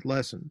past that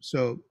lesson.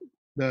 So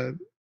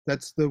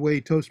that's the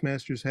way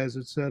Toastmasters has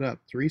it set up.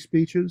 3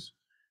 speeches,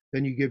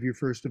 then you give your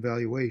first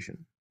evaluation,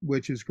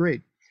 which is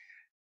great.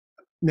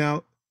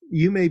 Now,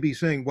 you may be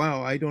saying,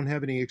 wow, I don't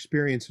have any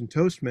experience in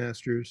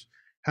Toastmasters.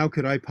 How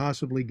could I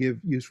possibly give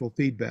useful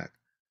feedback?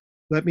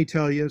 Let me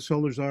tell you,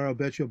 Solazar, I'll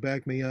bet you'll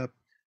back me up.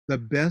 The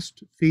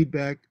best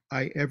feedback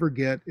I ever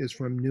get is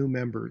from new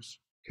members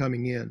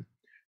coming in,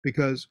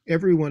 because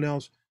everyone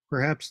else,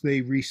 perhaps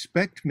they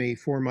respect me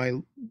for my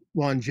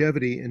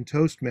longevity in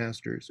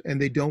Toastmasters, and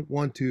they don't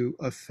want to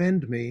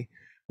offend me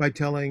by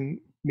telling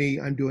me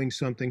I'm doing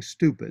something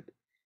stupid.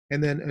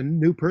 And then a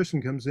new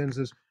person comes in and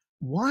says,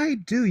 why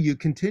do you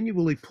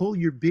continually pull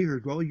your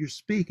beard while you're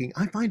speaking?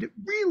 I find it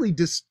really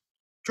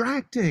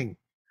distracting.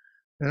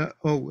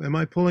 Oh, am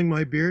I pulling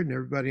my beard? And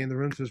everybody in the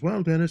room says,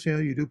 well, Dennis, yeah,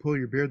 you do pull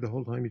your beard the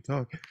whole time you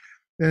talk.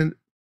 And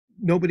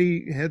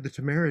nobody had the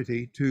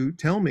temerity to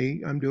tell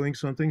me I'm doing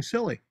something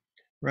silly,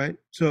 right?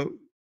 So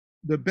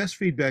the best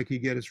feedback you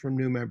get is from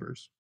new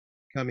members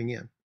coming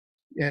in.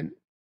 And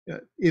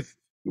if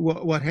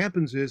what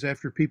happens is,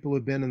 after people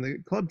have been in the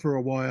club for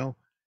a while,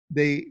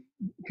 they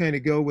kind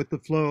of go with the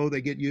flow.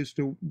 They get used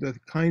to the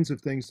kinds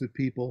of things that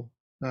people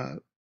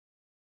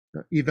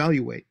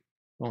evaluate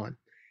on.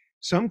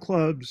 Some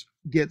clubs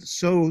get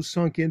so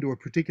sunk into a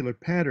particular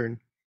pattern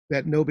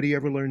that nobody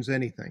ever learns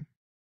anything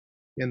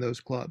in those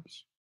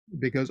clubs,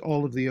 because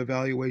all of the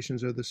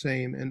evaluations are the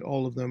same and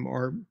all of them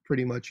are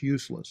pretty much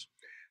useless.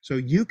 So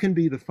you can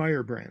be the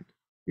firebrand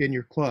in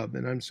your club.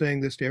 And I'm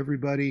saying this to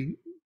everybody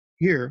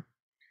here.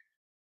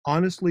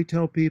 Honestly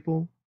tell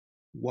people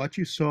what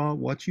you saw,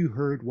 what you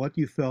heard, what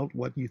you felt,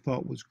 what you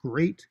thought was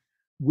great,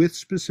 with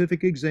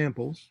specific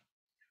examples,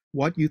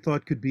 what you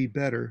thought could be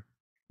better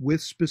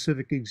with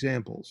specific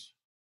examples.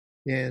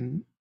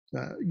 And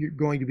you're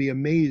going to be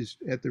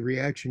amazed at the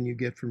reaction you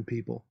get from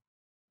people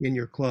in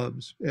your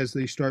clubs as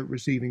they start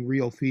receiving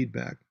real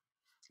feedback.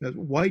 As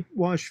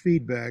whitewash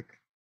feedback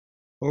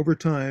over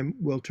time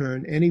will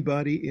turn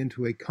anybody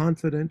into a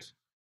confident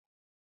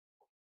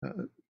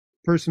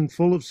person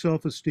full of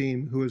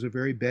self-esteem who is a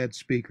very bad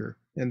speaker.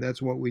 And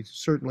that's what we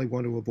certainly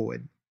want to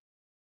avoid.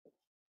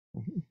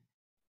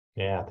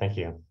 Yeah, thank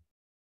you.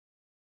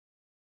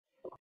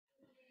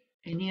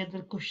 Any other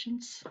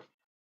questions?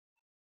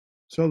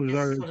 So Yes,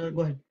 there's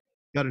go ahead.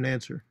 got an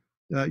answer.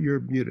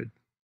 You're muted.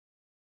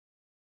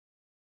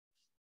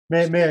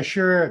 May I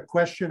share a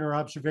question or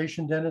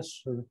observation,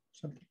 Dennis, or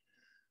something?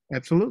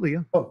 Absolutely,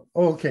 yeah. Oh,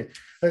 okay.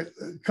 A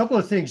couple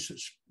of things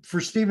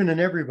for Stephen and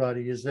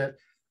everybody is that,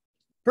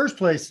 first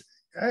place,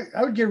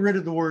 I would get rid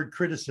of the word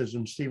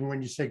criticism, Stephen,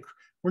 when you say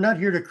we're not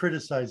here to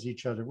criticize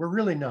each other. We're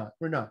really not.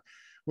 We're not.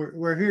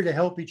 We're here to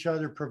help each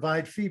other,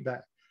 provide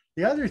feedback.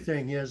 The other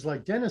thing is,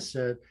 like Dennis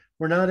said,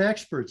 we're not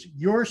experts.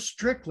 You're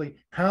strictly,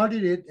 how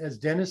did it, as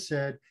Dennis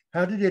said,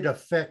 how did it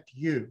affect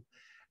you?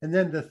 And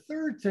then the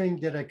third thing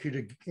that I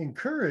could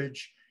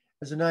encourage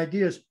as an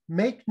idea is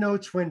make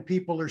notes when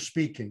people are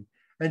speaking,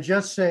 and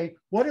just say,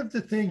 what of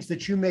the things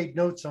that you made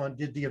notes on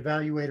did the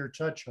evaluator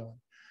touch on?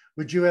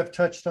 Would you have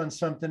touched on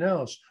something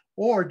else?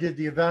 Or did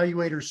the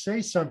evaluator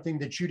say something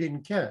that you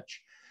didn't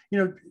catch? You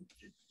know,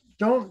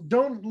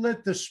 don't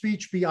let the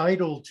speech be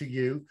idle to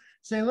you.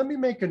 Say, let me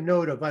make a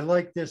note of, I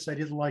like this, I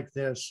didn't like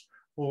this,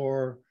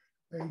 or,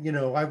 you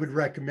know, I would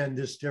recommend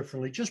this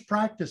differently. Just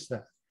practice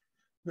that.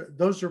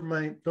 Those are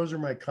my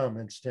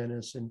comments,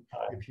 Dennis. And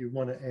if you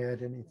want to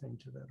add anything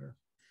to that.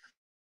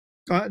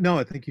 No,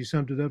 I think you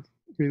summed it up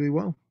really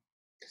well.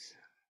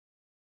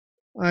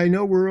 I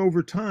know we're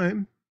over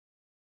time.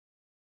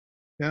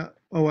 Yeah.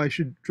 Oh, I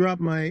should drop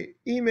my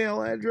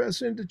email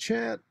address into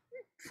chat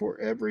for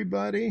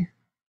everybody.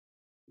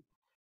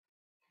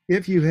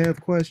 If you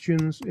have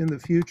questions in the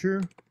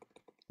future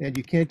and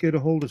you can't get a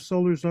hold of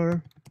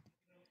Solazar,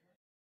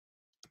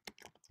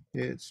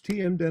 it's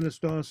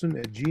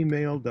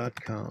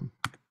tmdennisdawson@gmail.com.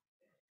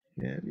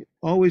 And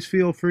always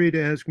feel free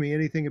to ask me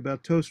anything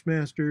about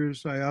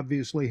Toastmasters. I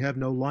obviously have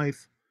no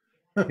life,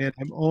 and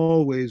I'm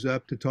always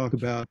up to talk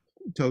about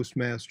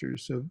Toastmasters.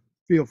 So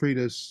feel free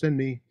to send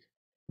me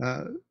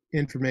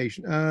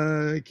information.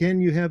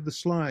 Can you have the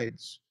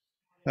slides?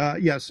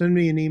 Yeah, send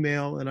me an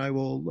email and I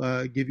will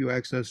give you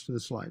access to the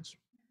slides.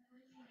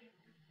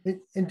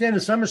 And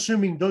Dennis, I'm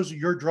assuming those are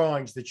your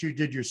drawings that you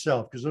did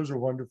yourself, because those are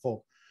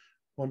wonderful.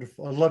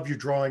 Wonderful. I love your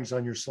drawings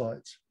on your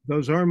slides.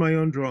 Those are my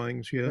own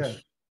drawings,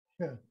 yes.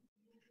 Yeah.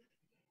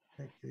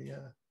 Thank you.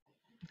 Yeah.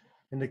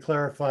 And to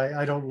clarify,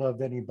 I don't love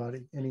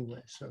anybody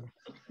anyway, so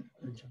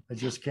I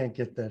just can't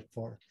get that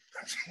far.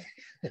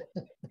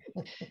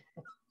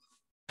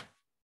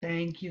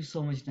 Thank you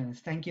so much, Dennis.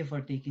 Thank you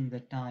for taking the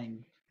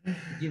time to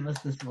give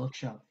us this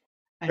workshop.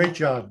 And great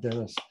job,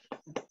 Dennis.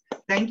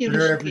 Thank you,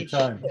 better Rishikesh. Every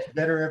time.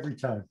 Better every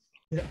time.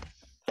 Yeah.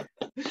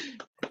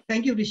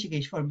 Thank you,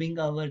 Rishikesh, for being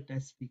our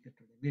test speaker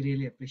today. We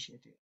really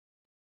appreciate it.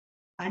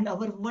 And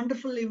our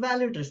wonderful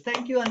evaluators.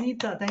 Thank you,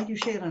 Anita. Thank you,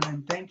 Sharon.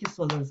 And thank you,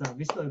 Solazar.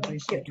 We so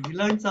appreciate it. We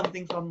learned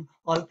something from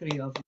all three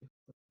of you.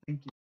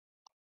 Thank you.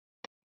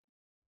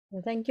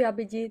 Well, thank you,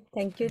 Abhijit.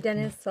 Thank you,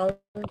 Dennis,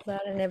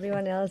 Solazar, and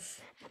everyone else,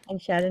 and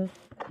Sharon.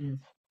 Yes.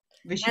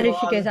 Wish And you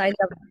all, Rishikesh, I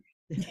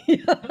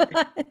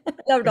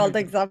loved all the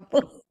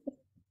examples.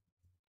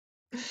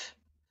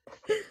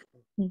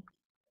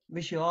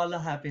 wish you all a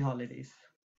happy holidays.